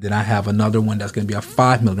 Then I have another one that's going to be a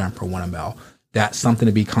 5 milligram per 1 ml. That's something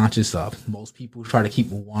to be conscious of. Most people try to keep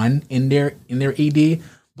 1 in their ED,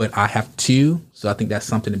 but I have 2. So I think that's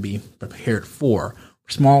something to be prepared for.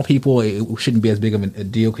 For small people, it shouldn't be as big of a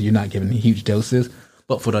deal because you're not giving huge doses.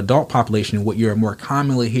 But for the adult population, what you're more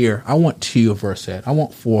commonly hear, I want 2 of Versed. I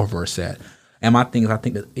want 4 of Versed. And my thing is, I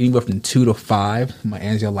think that anywhere from 2 to 5, from an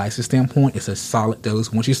anxiolysis standpoint, it's a solid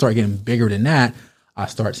dose. Once you start getting bigger than that, I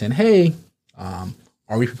start saying, hey,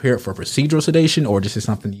 are we prepared for procedural sedation, or this is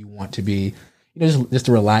something you want to be, just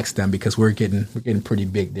to relax them because we're getting pretty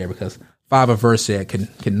big there because 5 of Versed can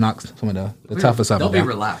knock some of the toughest of them down. Don't be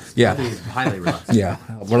relaxed. Yeah. Don't be highly relaxed. Yeah.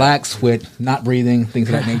 Relax with not breathing, things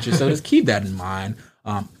of that nature. So just keep that in mind.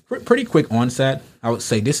 Pretty quick onset. I would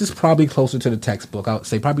say this is probably closer to the textbook. I would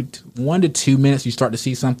say probably 1 to 2 minutes you start to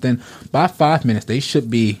see something. By 5 minutes, they should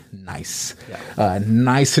be nice,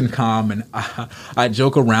 nice and calm. And I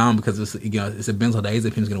joke around because it's a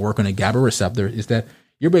benzodiazepine is going to work on a GABA receptor. Is that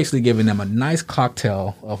you're basically giving them a nice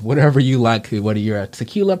cocktail of whatever you like. Whether you're a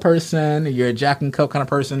tequila person, you're a Jack and Coke kind of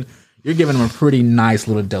person, you're giving them a pretty nice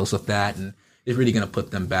little dose of that, and it's really going to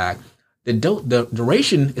put them back. The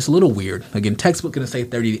duration is a little weird. Again, textbook going to say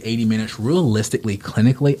 30 to 80 minutes. Realistically,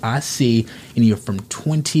 clinically, I see anywhere from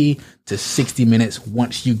 20 to 60 minutes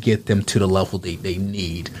once you get them to the level they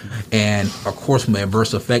need. And of course, from an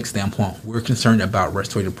adverse effect standpoint, we're concerned about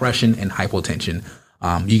respiratory depression and hypotension.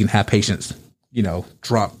 You can have patients,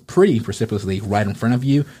 drop pretty precipitously right in front of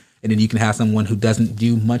you. And then you can have someone who doesn't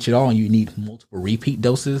do much at all and you need multiple repeat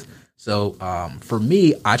doses. So for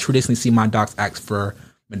me, I traditionally see my docs ask for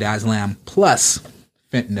midazolam plus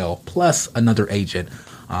fentanyl plus another agent,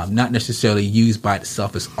 not necessarily used by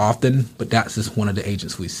itself as often, but that's just one of the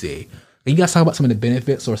agents we see. Can you guys talk about some of the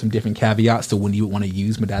benefits or some different caveats to when you would want to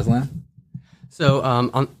use midazolam? So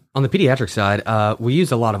on the pediatric side, we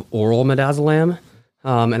use a lot of oral midazolam,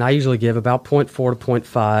 and I usually give about 0.4 to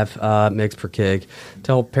 0.5 mg per kg.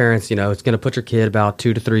 Tell parents, it's going to put your kid about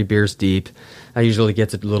 2 to 3 beers deep. I usually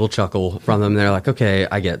get a little chuckle from them. They're like, okay,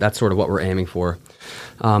 I get it. That's sort of what we're aiming for.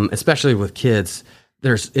 Especially with kids,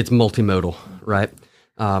 it's multimodal, right?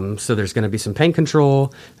 So there's going to be some pain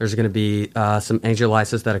control. There's going to be some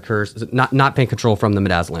anxiolysis that occurs. Not pain control from the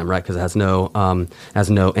midazolam, right? Because it has no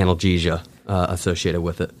analgesia associated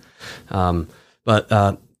with it.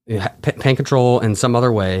 But pain control in some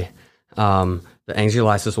other way. The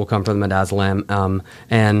anxiolysis will come from the midazolam,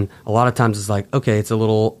 and a lot of times it's like, okay, it's a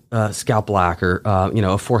little scalp lac or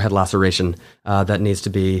a forehead laceration that needs to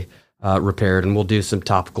be repaired, and we'll do some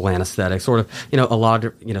topical anesthetic, sort of, a lot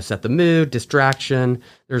of, set the mood, distraction.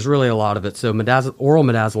 There's really a lot of it. So oral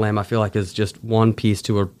midazolam, I feel like, is just one piece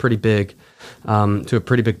to a pretty big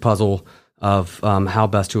puzzle of how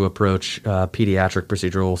best to approach pediatric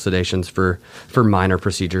procedural sedations for minor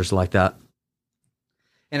procedures like that.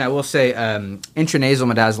 And I will say intranasal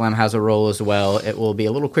midazolam has a role as well. It will be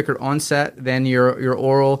a little quicker onset than your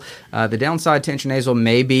oral. The downside to intranasal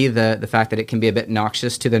may be the fact that it can be a bit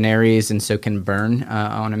noxious to the nares and so can burn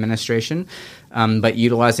on administration. But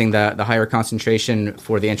utilizing the higher concentration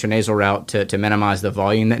for the intranasal route to minimize the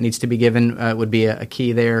volume that needs to be given would be a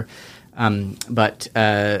key there. But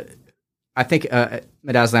I think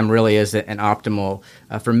midazolam really is an optimal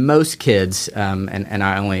for most kids, and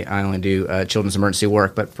I only do children's emergency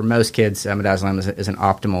work, but for most kids, midazolam is an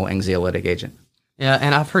optimal anxiolytic agent. Yeah,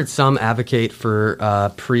 and I've heard some advocate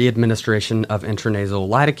for pre-administration of intranasal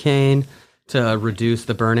lidocaine to reduce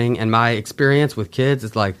the burning. And my experience with kids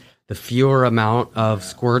is like the fewer amount of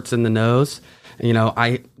squirts in the nose.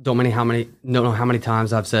 I don't know how many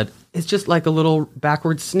times I've said, it's just like a little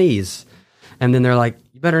backward sneeze. And then they're like,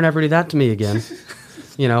 you better never do that to me again.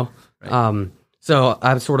 Right. So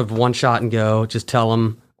I sort of one shot and go, just tell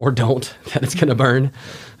them or don't that it's going to burn.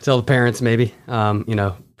 Tell the parents maybe,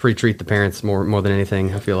 pre-treat the parents more than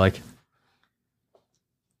anything, I feel like.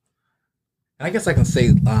 I guess I can say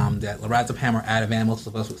that lorazepam or Ativan, most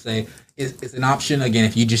of us would say, is an option. Again,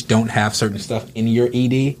 if you just don't have certain stuff in your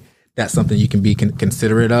ED, that's something you can be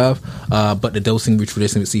considerate of. But the dosing we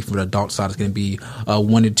traditionally see for the adult side is going to be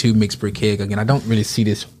 1 to 2 mg per kg. Again, I don't really see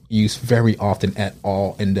this used very often at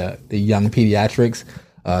all in the young pediatrics.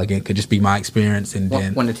 Again, it could just be my experience. And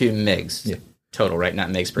then 1 to 2 mgs. Yeah. Total, right? Not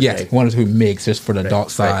mgs per kg. Yes, 1 to 2 mgs just for the adult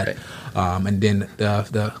side. Right. And then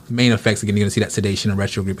the main effects, again, you're going to see that sedation and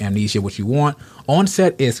retrograde amnesia, what you want.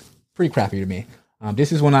 Onset is pretty crappy to me.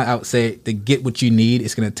 This is when I would say to get what you need,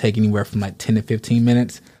 it's going to take anywhere from like 10 to 15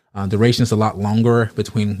 minutes. Duration is a lot longer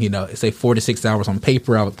between, say 4 to 6 hours on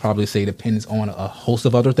paper. I would probably say depends on a host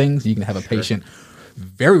of other things. You can have a patient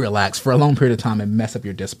very relaxed for a long period of time and mess up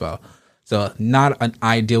your dispo. So not an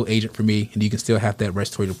ideal agent for me, and you can still have that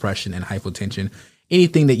respiratory depression and hypotension.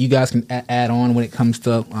 Anything that you guys can add on when it comes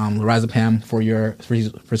to lorazepam for your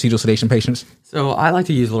procedural sedation patients? So I like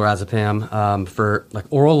to use lorazepam for like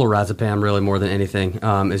oral lorazepam really more than anything.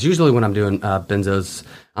 It's usually when I'm doing benzos.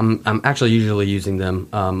 I'm actually usually using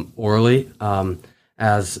them orally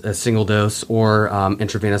as a single dose or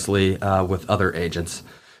intravenously with other agents.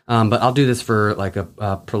 But I'll do this for like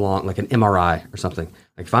a prolonged, like an MRI or something.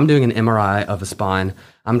 Like if I'm doing an MRI of a spine,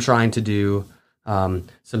 I'm trying to do some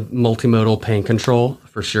multimodal pain control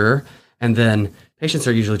for sure. And then patients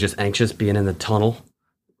are usually just anxious being in the tunnel,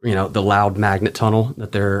 the loud magnet tunnel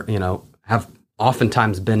that they're, have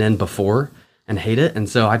oftentimes been in before and hate it. And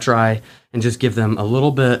so I try and just give them a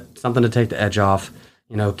little bit, something to take the edge off,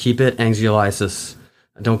 keep it anxiolysis.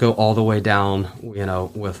 Don't go all the way down,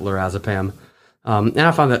 with lorazepam. And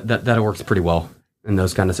I find that it works pretty well in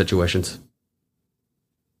those kind of situations.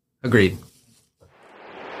 Agreed.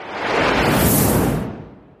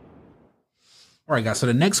 All right, guys. So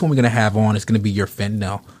the next one we're going to have on is going to be your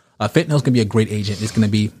fentanyl. Fentanyl is going to be a great agent. It's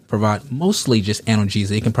going to provide mostly just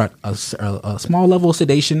analgesia. It can provide a small level of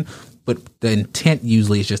sedation, but the intent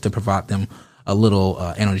usually is just to provide them a little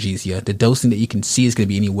analgesia. The dosing that you can see is going to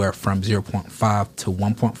be anywhere from 0.5 to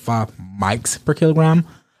 1.5 mics per kilogram.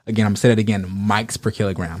 Again, I'm going to say that again, mics per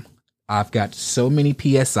kilogram. I've got so many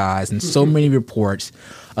PSIs and so many reports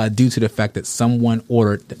due to the fact that someone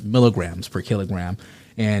ordered milligrams per kilogram.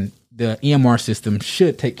 And the EMR system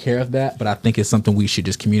should take care of that, but I think it's something we should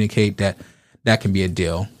just communicate that can be a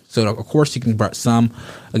deal. So, of course, you can provide some,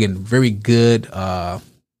 again, very good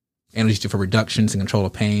analgesia for reductions and control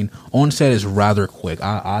of pain. Onset is rather quick.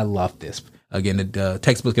 I love this. Again, the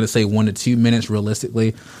textbook's going to say 1 to 2 minutes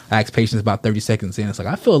realistically. I ask patients about 30 seconds in. It's like,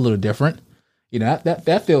 I feel a little different.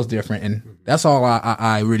 That feels different. And that's all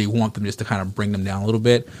I really want them, just to kind of bring them down a little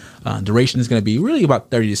bit. Duration is going to be really about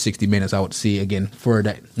 30 to 60 minutes, I would see, again, for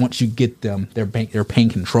that. Once you get them, their pain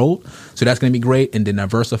controlled. So that's going to be great. And then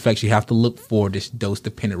adverse effects, you have to look for this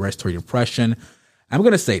dose-dependent respiratory depression. I'm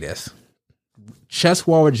going to say this. Chest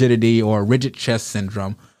wall rigidity or rigid chest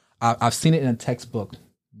syndrome, I've seen it in a textbook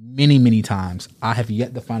many, many times. I have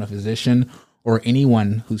yet to find a physician or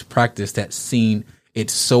anyone who's practiced that's seen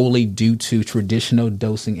it's solely due to traditional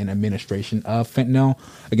dosing and administration of fentanyl.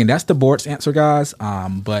 Again, that's the board's answer, guys.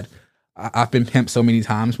 But I've been pimped so many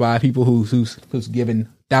times by people who's given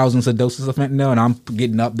thousands of doses of fentanyl, and I'm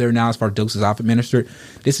getting up there now as far as doses I've administered.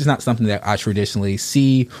 This is not something that I traditionally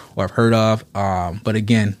see or have heard of. But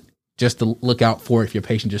again, just to look out for it. If your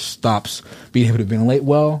patient just stops being able to ventilate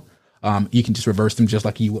well, you can just reverse them just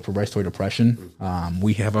like you would for respiratory depression.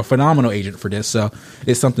 We have a phenomenal agent for this, so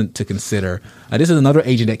it's something to consider. This is another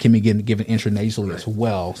agent that can be given intranasally as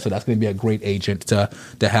well, so that's going to be a great agent to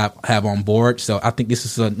have on board. So I think this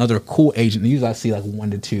is another cool agent. Usually I see like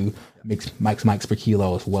 1 to 2 mics per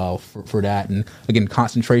kilo as well for that. And again,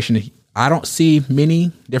 concentration, I don't see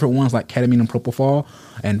many different ones like ketamine and propofol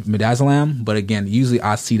and midazolam, but again, usually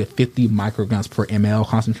I see the 50 micrograms per ml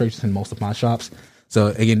concentrations in most of my shops. So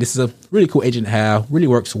again, this is a really cool agent to have. Really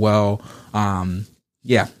works well.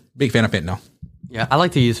 Big fan of fentanyl. Yeah, I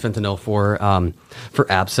like to use fentanyl for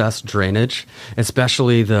abscess drainage,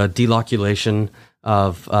 especially the deloculation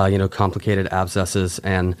of complicated abscesses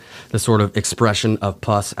and the sort of expression of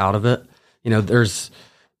pus out of it. There's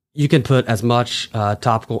you can put as much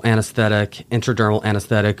topical anesthetic, intradermal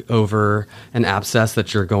anesthetic over an abscess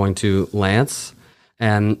that you're going to lance,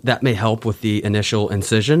 and that may help with the initial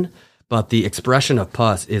incision, but the expression of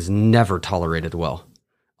pus is never tolerated well.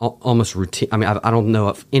 Almost routine. I mean, I don't know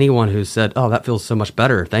of anyone who said, "Oh, that feels so much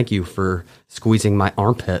better. Thank you for squeezing my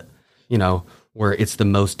armpit," where it's the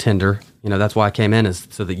most tender. That's why I came in, is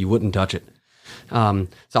so that you wouldn't touch it. So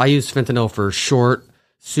I use fentanyl for short,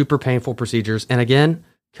 super painful procedures. And again,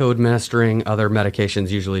 co-administering other medications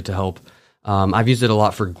usually to help. I've used it a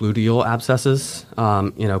lot for gluteal abscesses,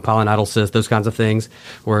 pilonidal cysts, those kinds of things,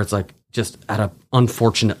 where it's like just at an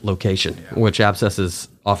unfortunate location, which abscesses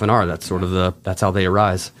often are. That's sort of that's how they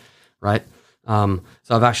arise, right? So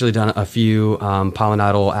I've actually done a few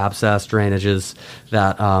pilonidal abscess drainages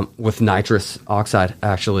that with nitrous oxide,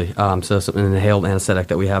 actually. So an inhaled anesthetic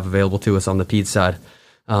that we have available to us on the peds side,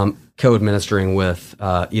 co-administering with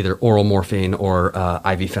either oral morphine or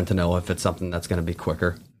IV fentanyl if it's something that's going to be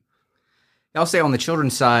quicker. I'll say on the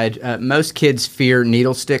children's side, most kids fear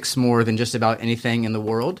needle sticks more than just about anything in the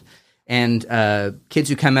world. And kids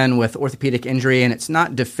who come in with orthopedic injury, and it's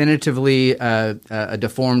not definitively a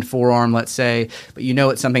deformed forearm, let's say, but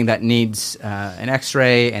it's something that needs an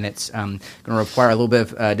x-ray, and it's going to require a little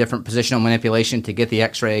bit of different positional manipulation to get the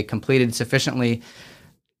x-ray completed sufficiently.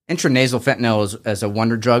 Intranasal fentanyl is a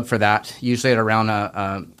wonder drug for that, usually at around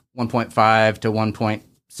 1.5 to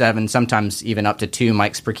 1.7, sometimes even up to 2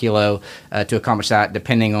 mics per kilo to accomplish that,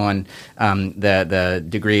 depending on the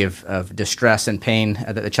degree of distress and pain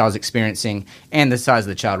that the child's experiencing and the size of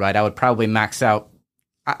the child, right? I would probably max out.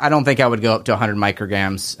 I don't think I would go up to 100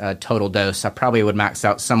 micrograms total dose. I probably would max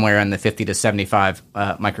out somewhere in the 50 to 75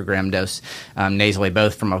 microgram dose nasally,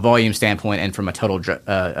 both from a volume standpoint and from a total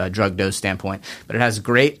drug dose standpoint. But it has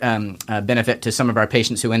great benefit to some of our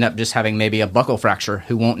patients who end up just having maybe a buccal fracture,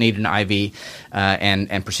 who won't need an IV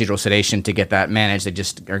and procedural sedation to get that managed. They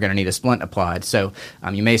just are going to need a splint applied. So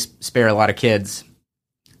you may spare a lot of kids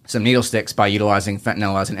some needle sticks by utilizing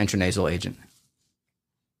fentanyl as an intranasal agent.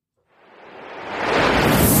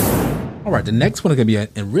 All right, the next one is going to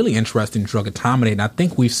be a really interesting drug, etomidate, and I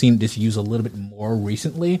think we've seen this used a little bit more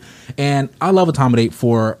recently. And I love etomidate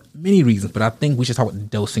for many reasons, but I think we should talk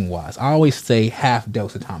about dosing-wise. I always say half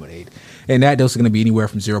dose etomidate, and that dose is going to be anywhere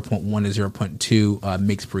from 0.1 to 0.2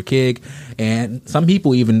 mg per kg. And some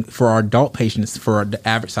people, even for our adult patients, for the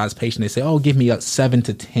average size patient, they say, "Oh, give me a 7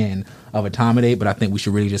 to 10 of etomidate," but I think we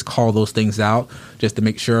should really just call those things out just to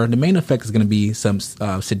make sure. The main effect is going to be some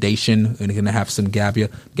sedation, and it's going to have some GABA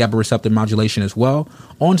receptor modulation as well.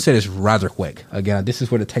 Onset is rather quick. Again, this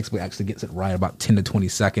is where the textbook actually gets it right, about 10 to 20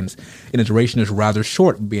 seconds. And the duration is rather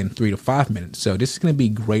short, being 3 to 5 minutes. So this is going to be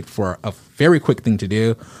great for a very quick thing to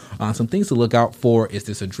do. Some things to look out for is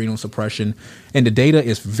this adrenal suppression. And the data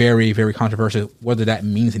is very, very controversial whether that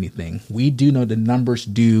means anything. We do know the numbers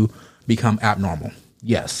do become abnormal.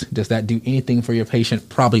 Yes. Does that do anything for your patient?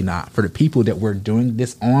 Probably not. For the people that we're doing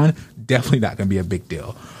this on, definitely not going to be a big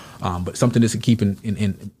deal. But something just to keep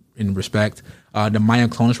in respect. The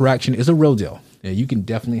myoclonus reaction is a real deal. You can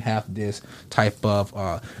definitely have this type of,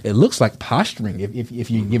 it looks like posturing. If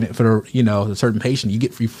you give it for, a certain patient, you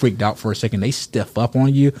get freaked out for a second. They stiff up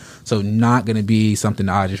on you. So not going to be something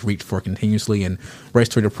that I just reach for continuously. And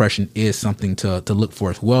respiratory depression is something to look for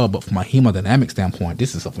as well. But from a hemodynamic standpoint,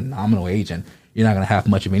 this is a phenomenal agent. You're not going to have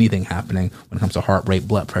much of anything happening when it comes to heart rate,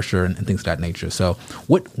 blood pressure, and things of that nature. So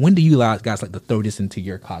when do you guys like to throw this into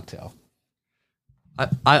your cocktail?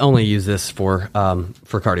 I only use this for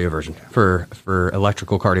cardioversion, for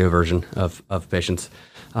electrical cardioversion of patients,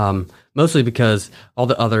 mostly because all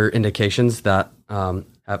the other indications that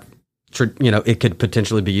it could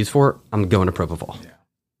potentially be used for, I'm going to propofol.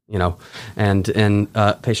 And in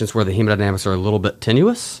patients where the hemodynamics are a little bit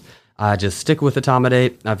tenuous, I just stick with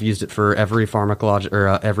etomidate. I've used it for every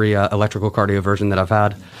every electrical cardioversion that I've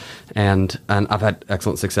had, and I've had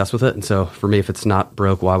excellent success with it. And so for me, if it's not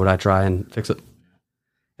broke, why would I try and fix it?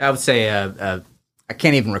 I would say I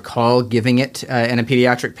can't even recall giving it in a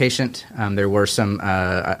pediatric patient. There were some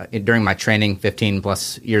during my training 15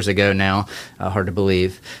 plus years ago now, hard to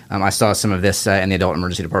believe. I saw some of this in the adult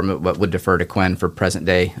emergency department, but would defer to Quinn for present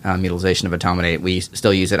day utilization of etomidate. We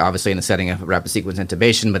still use it obviously in the setting of rapid sequence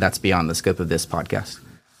intubation, but that's beyond the scope of this podcast.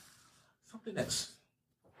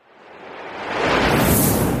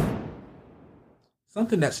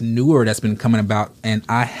 Something that's newer that's been coming about, and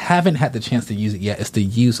I haven't had the chance to use it yet, is the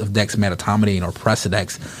use of dexmedetomidine or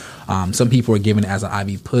Precedex. Some people are given it as an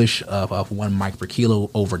IV push of 1 mic per kilo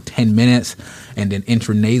over 10 minutes. And then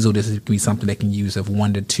intranasal, this could be something they can use of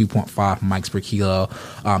 1 to 2.5 mics per kilo.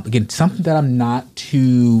 Again, something that I'm not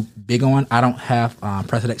too big on. I don't have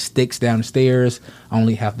Precedex sticks downstairs. I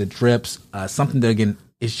only have the drips. Something that, again,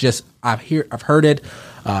 it's just, I've heard it.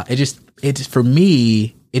 It just for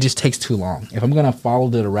me, it just takes too long. If I'm going to follow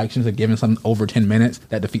the directions of giving something over 10 minutes,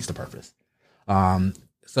 that defeats the purpose.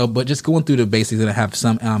 But just going through the basics, and I have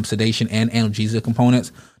some sedation and analgesia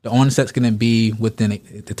components. The onset's going to be within,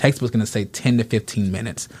 the textbook's going to say 10 to 15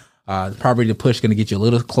 minutes. Probably the push going to get you a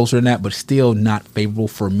little closer than that, but still not favorable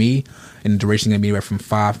for me. And the duration is going to be anywhere from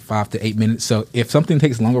 5 to 8 minutes. So if something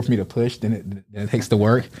takes longer for me to push than it takes to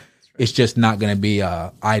work, it's just not going to be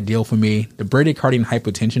ideal for me. The bradycardia and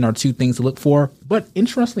hypotension are two things to look for. But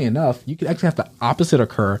interestingly enough, you can actually have the opposite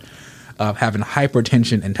occur of having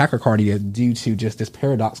hypertension and tachycardia due to just this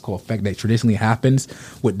paradoxical effect that traditionally happens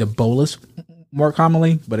with the bolus more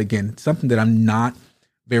commonly. But again, something that I'm not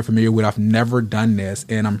very familiar with. I've never done this,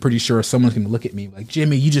 and I'm pretty sure someone's going to look at me like,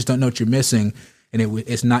 Jimmy, you just don't know what you're missing, and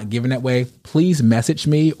it's not given that way. Please message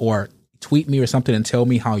me or tweet me or something and tell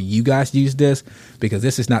me how you guys use this, because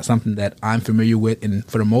this is not something that I'm familiar with, and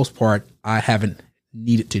for the most part, I haven't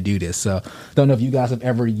needed to do this. So don't know if you guys have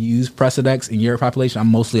ever used Precedex in your population. I'm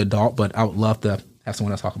mostly adult, but I would love to have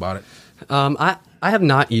someone else talk about it. I have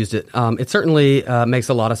not used it. It certainly makes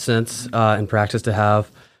a lot of sense in practice to have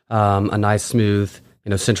a nice, smooth,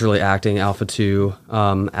 centrally acting alpha-2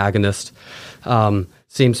 agonist.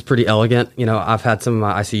 Seems pretty elegant. I've had some of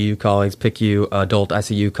my ICU colleagues, PICU adult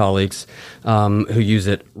ICU colleagues, who use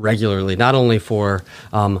it regularly, not only for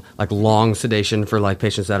like long sedation for like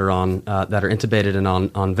patients that are on that are intubated and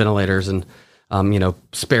on ventilators, and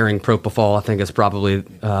sparing propofol, I think, is probably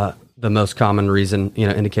the most common reason,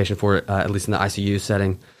 indication for it, at least in the ICU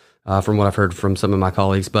setting, from what I've heard from some of my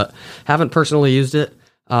colleagues, but haven't personally used it.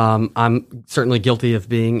 I'm certainly guilty of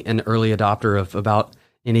being an early adopter of about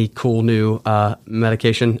any cool new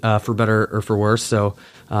medication, for better or for worse. So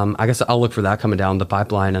I guess I'll look for that coming down the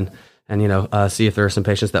pipeline and see if there are some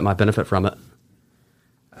patients that might benefit from it.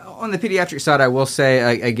 On the pediatric side, I will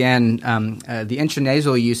say, again, the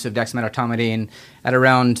intranasal use of dexmedetomidine at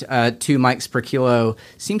around 2 mics per kilo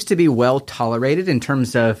seems to be well tolerated in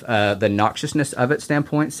terms of the noxiousness of its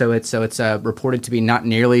standpoint. So it's reported to be not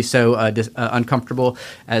nearly so uncomfortable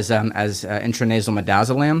as intranasal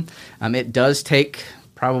midazolam. It does take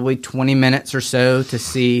probably 20 minutes or so to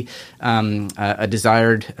see a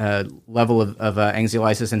desired level of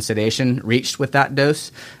anxiolysis and sedation reached with that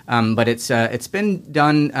dose. But it's been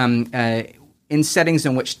done in settings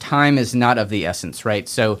in which time is not of the essence, right?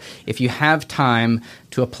 So if you have time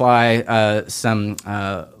to apply some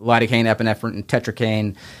lidocaine, epinephrine, and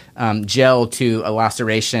tetracaine gel to a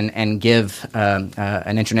laceration and give an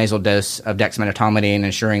intranasal dose of dexmedetomidine,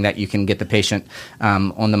 ensuring that you can get the patient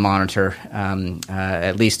on the monitor,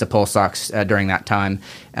 at least a pulse ox during that time,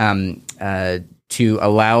 to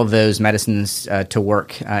allow those medicines to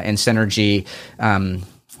work in synergy.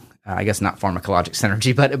 I guess not pharmacologic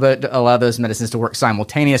synergy, but allow those medicines to work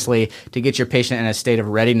simultaneously to get your patient in a state of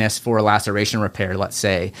readiness for laceration repair, let's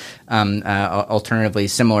say. Alternatively,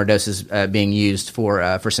 similar doses being used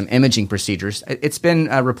for some imaging procedures. It's been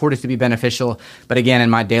reported to be beneficial, but again,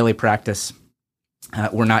 in my daily practice,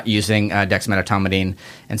 we're not using dexmedetomidine,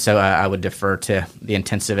 and so I would defer to the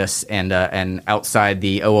intensivists and outside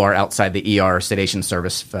the OR, outside the ER sedation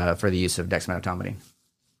service for the use of dexmedetomidine.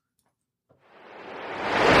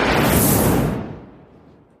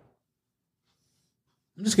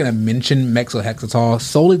 I'm just going to mention mexlohexatol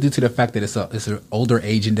solely due to the fact that it's an older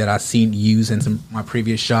agent that I've seen used in my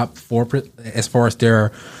previous shop as far as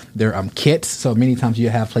their kits. So many times you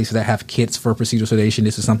have places that have kits for procedural sedation.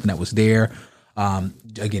 This is something that was there.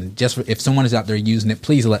 Again, if someone is out there using it,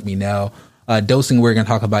 please let me know. Dosing, we're going to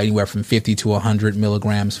talk about anywhere from 50 to 100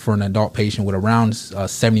 milligrams for an adult patient with around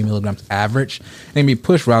 70 milligrams average. And then be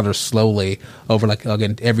pushed rather slowly over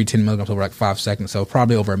every 10 milligrams over 5 seconds. So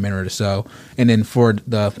probably over a minute or so. And then for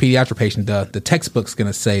the pediatric patient, the textbook's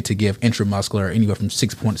going to say to give intramuscular anywhere from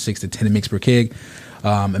 6.6 to 10 mg per kg.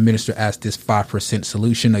 Administer as this 5%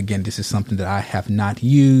 solution. Again, this is something that I have not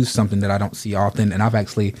used, something that I don't see often, and I've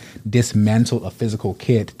actually dismantled a physical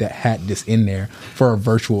kit that had this in there for a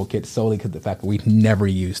virtual kit solely because of the fact that we've never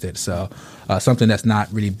used it. So something that's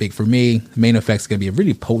not really big for me. Main effect is going to be a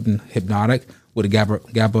really potent hypnotic with a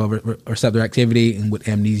GABA receptor activity and with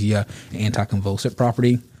amnesia and anticonvulsant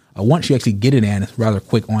property. once you actually get it in, it's rather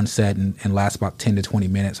quick onset and lasts about 10 to 20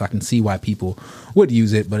 minutes. So I can see why people would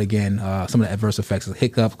use it. But again, some of the adverse effects is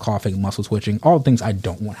hiccup, coughing, muscle twitching, all the things I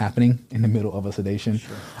don't want happening in the middle of a sedation.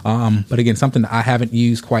 Sure. But again, something that I haven't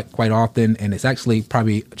used quite often, and it's actually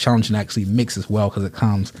probably challenging to actually mix as well, because it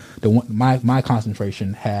comes my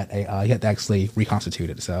concentration had you had to actually reconstitute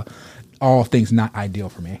it. So all things not ideal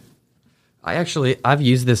for me. I've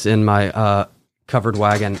used this in my covered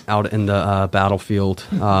wagon out in the battlefield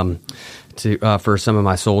for some of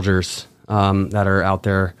my soldiers that are out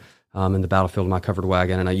there in the battlefield in my covered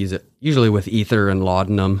wagon, and I use it usually with ether and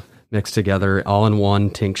laudanum mixed together, all in one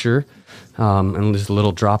tincture, and just a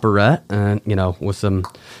little dropperette, and with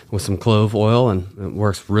some clove oil, and it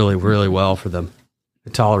works really, really well for them.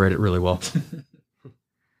 They tolerate it really well.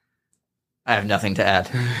 I have nothing to add.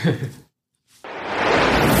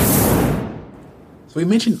 So we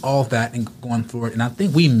mentioned all of that and going through it, and I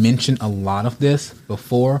think we mentioned a lot of this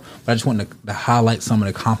before, but I just wanted to highlight some of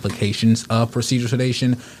the complications of procedural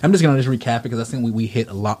sedation. I'm just going to recap it, because I think we hit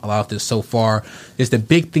a lot of this so far. Is the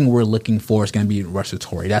big thing we're looking for is going to be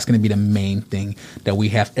respiratory. That's going to be the main thing that we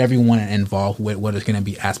have everyone involved with, whether it's going to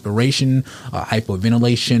be aspiration,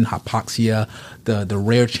 hypoventilation, hypoxia, the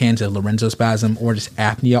rare chance of laryngospasm, or just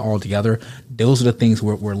apnea altogether. Those are the things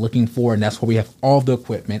we're looking for, and that's where we have all the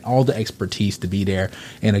equipment, all the expertise to be there.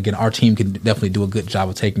 And again, our team can definitely do a good job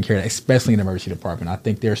of taking care of that, especially in the emergency department. I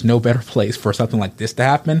think there's no better place for something like this to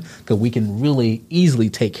happen, because we can really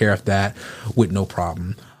easily take care of that with no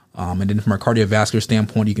problem. And then from a cardiovascular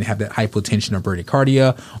standpoint, you can have that hypotension or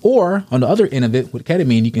bradycardia, or on the other end of it with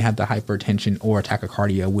ketamine, you can have the hypertension or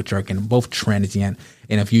tachycardia, which are again both transient.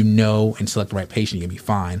 And if you know and select the right patient, you can be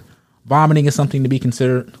fine. Vomiting is something to be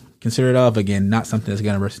considered of. Again, not something that's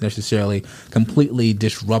going to necessarily completely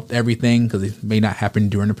disrupt everything, because it may not happen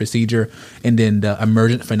during the procedure. And then the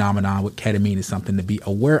emergent phenomenon with ketamine is something to be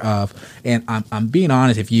aware of. And I'm being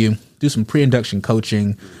honest, if you do some pre-induction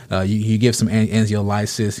coaching, you give some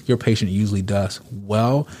anxiolysis, your patient usually does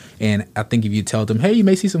well. And I think if you tell them, hey, you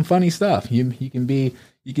may see some funny stuff, you can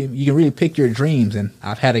really pick your dreams. And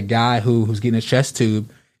I've had a guy who's getting a chest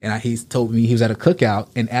tube, and he's told me he was at a cookout,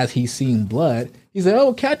 and as he's seeing blood, he said,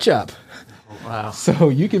 "Oh, ketchup." Wow. So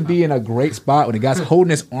you can be in a great spot when the guy's holding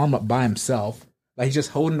his arm up by himself, like he's just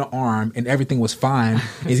holding the arm and everything was fine.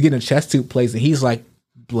 He's getting a chest tube placed, and he's like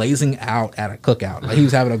blazing out at a cookout. Like he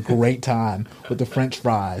was having a great time with the French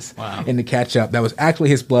fries and the ketchup. That was actually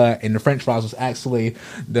his blood, and the French fries was actually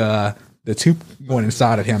the tube going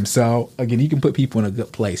inside of him. So again, you can put people in a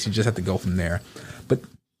good place. You just have to go from there. But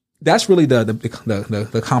that's really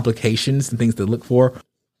the complications and things to look for.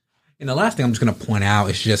 And the last thing I'm just going to point out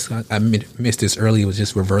is just, I missed this earlier, was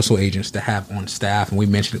just reversal agents to have on staff. And we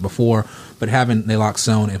mentioned it before, but having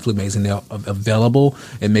naloxone and flumazenil available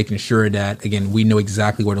and making sure that, again, we know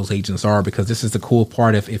exactly where those agents are, because this is the cool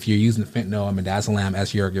part. If you're using fentanyl and midazolam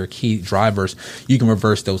as your key drivers, you can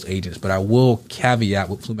reverse those agents. But I will caveat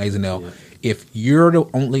with flumazenil, if you're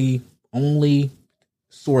the only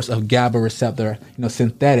source of GABA receptor,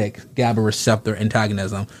 synthetic GABA receptor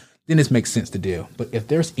antagonism, then this makes sense to do. But if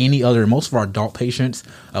there's any other, most of our adult patients,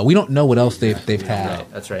 we don't know what else they've had.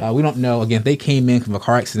 Right, that's right. We don't know. Again, if they came in from a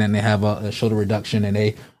car accident, they have a shoulder reduction, and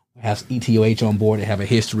they have ETOH on board, they have a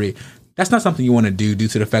history. That's not something you want to do, due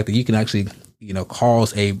to the fact that you can actually,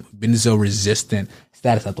 cause a benzo-resistant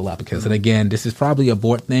status epilepticus. And again, this is probably a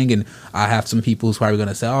board thing, and I have some people who's probably going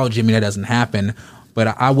to say, "Oh, Jimmy, that doesn't happen."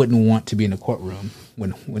 But I wouldn't want to be in the courtroom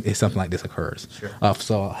when something like this occurs. Sure.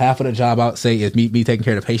 So half of the job, I would say, is me taking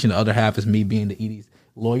care of the patient. The other half is me being the ED's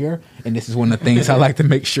lawyer. And this is one of the things I like to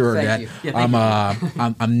make sure that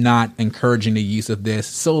I'm not encouraging the use of this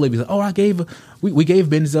solely because, we gave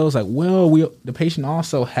benzos. Like, well, the patient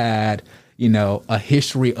also had, a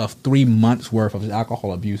history of 3 months worth of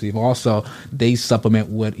alcohol abuse. They supplement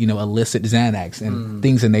with, illicit Xanax and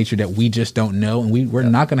things in nature that we just don't know. And we're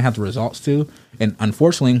not going to have the results to. And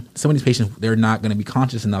unfortunately, some of these patients, they're not going to be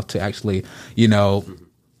conscious enough to actually,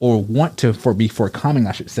 or want to be forthcoming,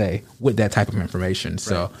 I should say, with that type of information.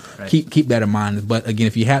 So keep that in mind. But again,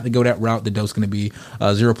 if you have to go that route, the dose is going to be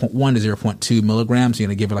 0.1 to 0.2 milligrams. You're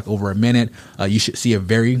going to give it like over a minute. You should see a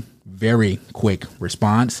very, very quick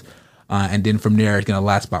response. And then from there, it's going to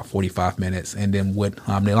last about 45 minutes. And then with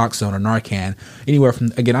naloxone or Narcan, anywhere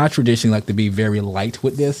from, again, I traditionally like to be very light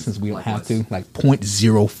with this, since we don't have to, like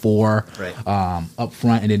 0.04 up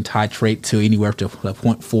front, and then titrate to anywhere to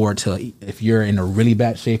 0.4 to, if you're in a really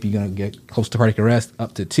bad shape, you're going to get close to cardiac arrest,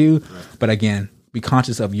 up to 2. But again, be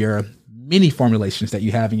conscious of your many formulations that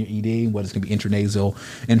you have in your ED, whether it's going to be intranasal,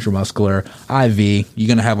 intramuscular, IV. You're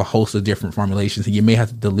going to have a host of different formulations, and you may have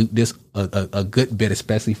to dilute this a good bit,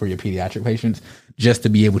 especially for your pediatric patients, just to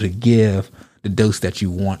be able to give the dose that you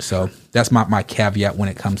want. So that's my caveat when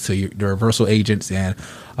it comes to the reversal agents. And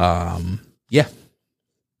yeah.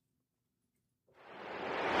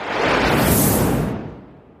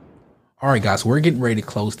 All right, guys, we're getting ready to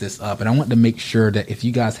close this up, and I want to make sure that if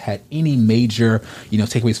you guys had any major,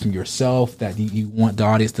 takeaways from yourself that you want the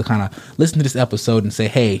audience to kind of listen to this episode and say,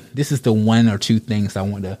 hey, this is the one or two things I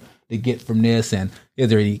want to get from this. And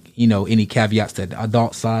is there any caveats to the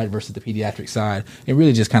adult side versus the pediatric side, and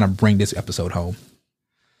really just kind of bring this episode home?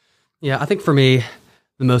 Yeah, I think for me,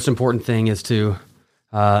 the most important thing is to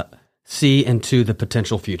see into the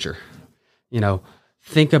potential future.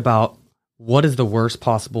 Think about what is the worst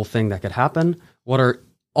possible thing that could happen? What are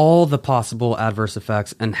all the possible adverse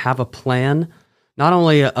effects? And have a plan, not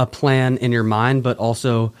only a plan in your mind, but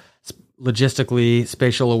also logistically,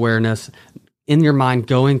 spatial awareness in your mind,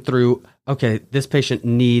 going through, okay, this patient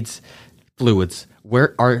needs fluids.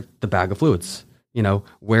 Where are the bag of fluids?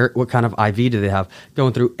 What kind of IV do they have?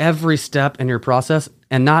 Going through every step in your process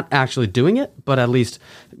and not actually doing it, but at least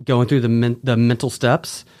going through the mental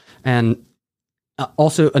steps, and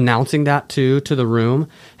also announcing that to the room.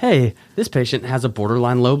 Hey, this patient has a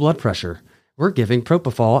borderline low blood pressure. We're giving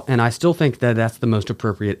propofol, and I still think that that's the most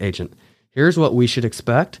appropriate agent. Here's what we should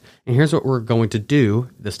expect, and here's what we're going to do,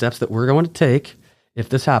 the steps that we're going to take if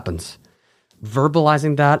this happens.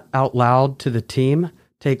 Verbalizing that out loud to the team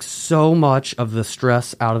takes so much of the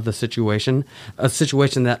stress out of the situation, a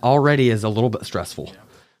situation that already is a little bit stressful,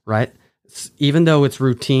 right? Even though it's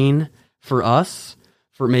routine for us,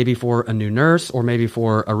 for a new nurse, or maybe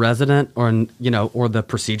for a resident, or the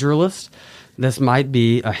proceduralist, this might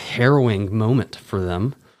be a harrowing moment for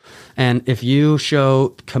them. And if you show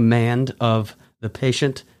command of the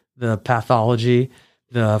patient, the pathology,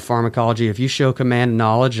 the pharmacology, if you show command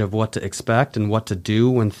knowledge of what to expect and what to do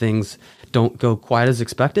when things don't go quite as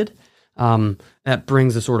expected, that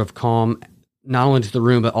brings a sort of calm, not only to the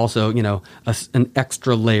room, but also, an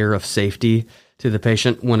extra layer of safety to the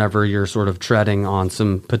patient whenever you're sort of treading on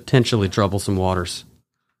some potentially troublesome waters.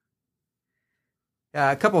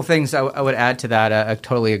 A couple of things I would add to that. I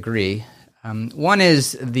totally agree. One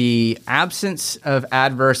is the absence of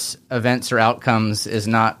adverse events or outcomes is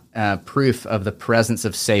not proof of the presence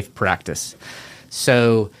of safe practice.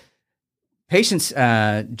 So patients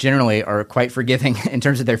generally are quite forgiving in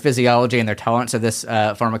terms of their physiology and their tolerance of this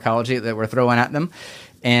pharmacology that we're throwing at them.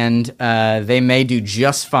 And they may do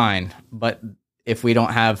just fine, but if we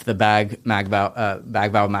don't have the bag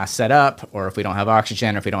valve mask set up, or if we don't have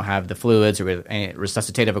oxygen, or if we don't have the fluids or any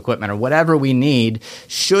resuscitative equipment or whatever we need,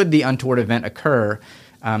 should the untoward event occur,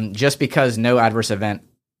 just because no adverse event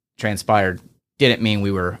transpired didn't mean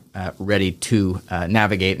we were ready to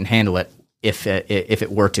navigate and handle it if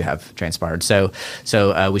it were to have transpired. So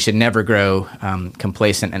we should never grow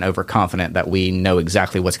complacent and overconfident that we know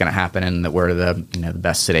exactly what's going to happen and that we're the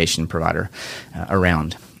best sedation provider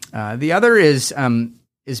around. The other is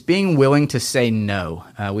being willing to say no.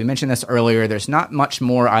 We mentioned this earlier. There's not much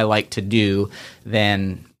more I like to do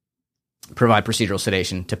than provide procedural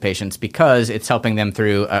sedation to patients, because it's helping them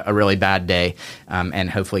through a really bad day, and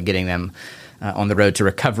hopefully getting them on the road to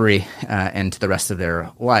recovery and to the rest of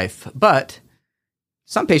their life. But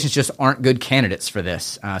some patients just aren't good candidates for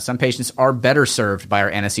this. Some patients are better served by our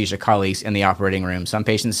anesthesia colleagues in the operating room. Some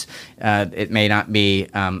patients, it may not be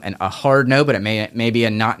a hard no, but it may be a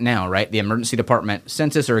not now, right? The emergency department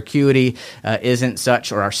census or acuity isn't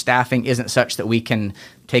such, or our staffing isn't such that we can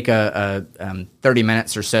take a 30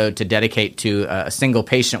 minutes or so to dedicate to a single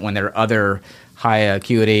patient when there are other high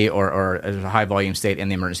acuity or a high volume state in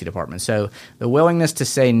the emergency department. So the willingness to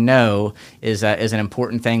say no is an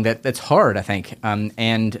important thing that's hard, I think.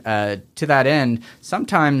 And to that end,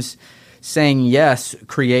 sometimes saying yes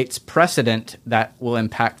creates precedent that will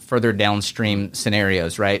impact further downstream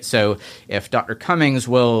scenarios, right? So if Dr. Cummings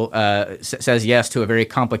says yes to a very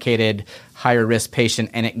complicated, higher risk patient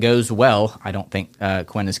and it goes well, I don't think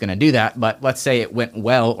Quinn is going to do that, but let's say it went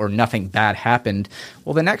well or nothing bad happened.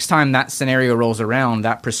 Well, the next time that scenario rolls around,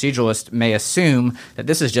 that proceduralist may assume that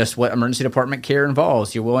this is just what emergency department care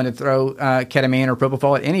involves. You're willing to throw ketamine or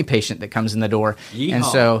propofol at any patient that comes in the door. Yeehaw. And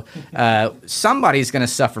so somebody's going to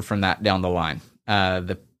suffer from that down the line.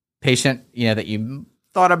 The patient, that you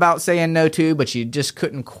thought about saying no to, but you just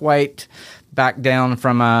couldn't quite back down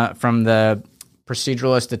from the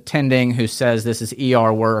proceduralist attending who says this is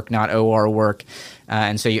ER work, not OR work,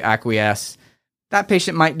 and so you acquiesce. that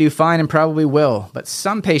patient might do fine and probably will. But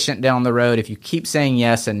some patient down the road, if you keep saying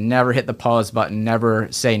yes and never hit the pause button,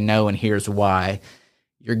 never say no and here's why,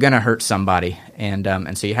 you're going to hurt somebody.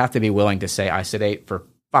 And so you have to be willing to say, I sedate for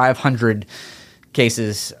 500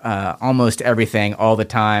 cases, almost everything, all the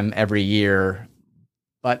time, every year.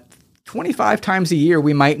 But 25 times a year,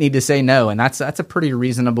 we might need to say no. And that's a pretty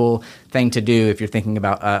reasonable thing to do if you're thinking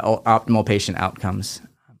about optimal patient outcomes.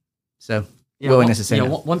 So willingness to say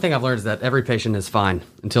no. One thing I've learned is that every patient is fine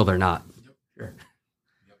until they're not. Sure.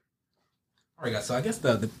 All right, guys. So I guess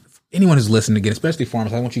anyone who's listening again, especially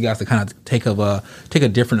pharmacists, I want you guys to kind of take a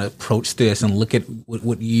different approach to this and look at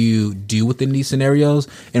what you do within these scenarios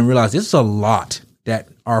and realize this is a lot that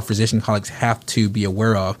our physician colleagues have to be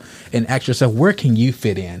aware of, and ask yourself, where can you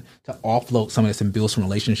fit in to offload some of this and build some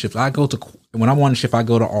relationships? When I'm on shift, I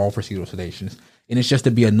go to all procedural sedations, and it's just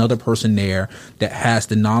to be another person there that has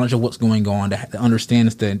the knowledge of what's going on, that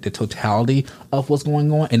understands the totality of what's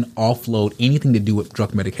going on, and offload anything to do with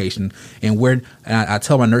drug medication. And I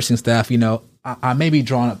tell my nursing staff, I may be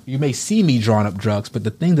drawing up, you may see me drawing up drugs, but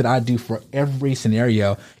the thing that I do for every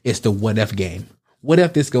scenario is the what if game. What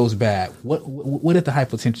if this goes bad? What if the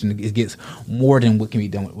hypotension gets more than what can be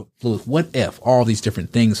done with fluids? What if all these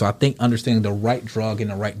different things? So I think understanding the right drug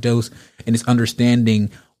and the right dose, and it's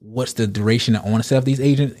understanding what's the duration and onset of these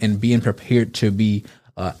agents, and being prepared to be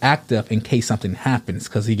active in case something happens.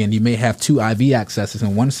 Because again, you may have 2 IV accesses,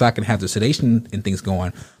 and one side can have the sedation and things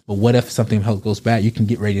going. But what if something goes bad? You can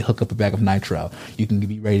get ready to hook up a bag of nitro. You can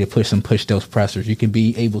be ready to push some push dose pressors. You can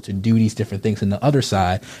be able to do these different things on the other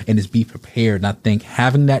side and just be prepared. And I think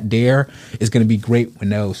having that there is going to be great when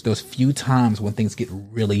those few times when things get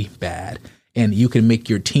really bad. And you can make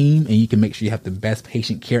your team, and you can make sure you have the best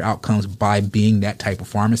patient care outcomes by being that type of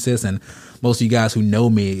pharmacist. And most of you guys who know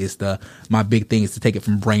me, my big thing is to take it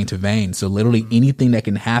from brain to vein. So literally anything that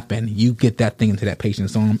can happen, you get that thing into that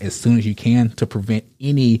patient's arm as soon as you can to prevent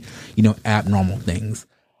any, abnormal things.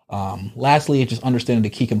 Lastly, just understanding the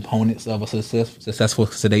key components of a successful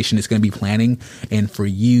sedation is going to be planning, and for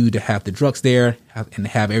you to have the drugs there and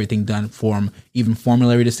have everything done from even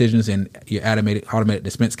formulary decisions and your automated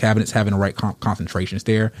dispense cabinets having the right concentrations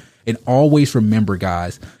there. And always remember,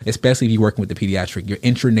 guys, especially if you're working with the pediatric, your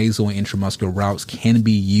intranasal and intramuscular routes can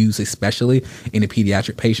be used, especially in a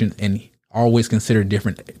pediatric patient, and always consider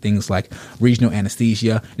different things like regional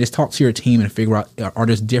anesthesia. Just talk to your team and figure out, are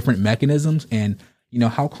there different mechanisms? And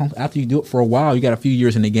after you do it for a while, you got a few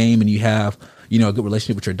years in the game and you have, a good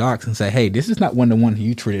relationship with your docs, and say, hey, this is not one-to-one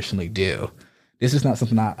you traditionally do. This is not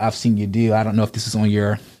something I've seen you do. I don't know if this is on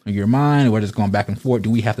your mind, or we're just going back and forth.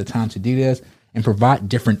 Do we have the time to do this? And provide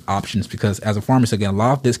different options, because as a pharmacist, again, a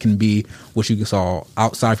lot of this can be what you saw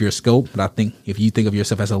outside of your scope. But I think if you think of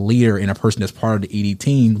yourself as a leader and a person that's part of the ED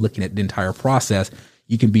team, looking at the entire process,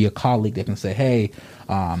 you can be a colleague that can say, hey,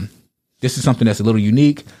 this is something that's a little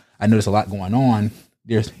unique. I know there's a lot going on.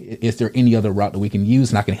 Is there any other route that we can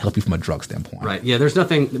use? And I can help you from a drug standpoint. Right. Yeah. There's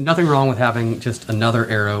nothing wrong with having just another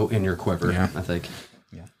arrow in your quiver. Yeah. I think.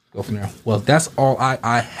 Yeah. Go from there. Well, that's all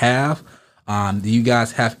I have. Do you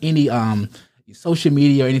guys have any social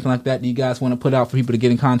media or anything like that you guys want to put out for people to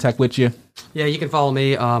get in contact with you? Yeah, you can follow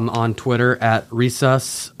me on Twitter at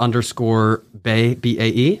resus_Bae,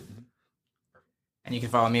 BAE. And you can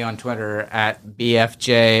follow me on Twitter at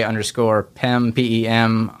BFJ_PEM,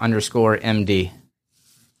 PEM_MD.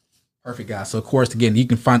 Perfect, guys. So, of course, again, you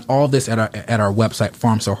can find all this at our website,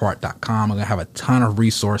 farmsoheart.com. I'm going to have a ton of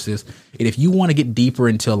resources. And if you want to get deeper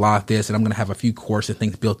into a lot of this, and I'm going to have a few courses and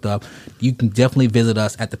things built up, you can definitely visit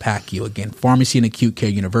us at the PACU. Again, Pharmacy and Acute Care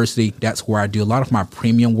University. That's where I do a lot of my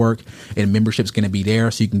premium work, and membership's going to be there.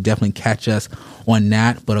 So you can definitely catch us on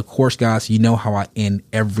that. But, of course, guys, you know how I end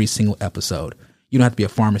every single episode. You don't have to be a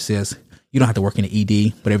pharmacist. You don't have to work in the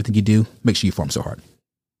ED, but everything you do, make sure you farm so hard.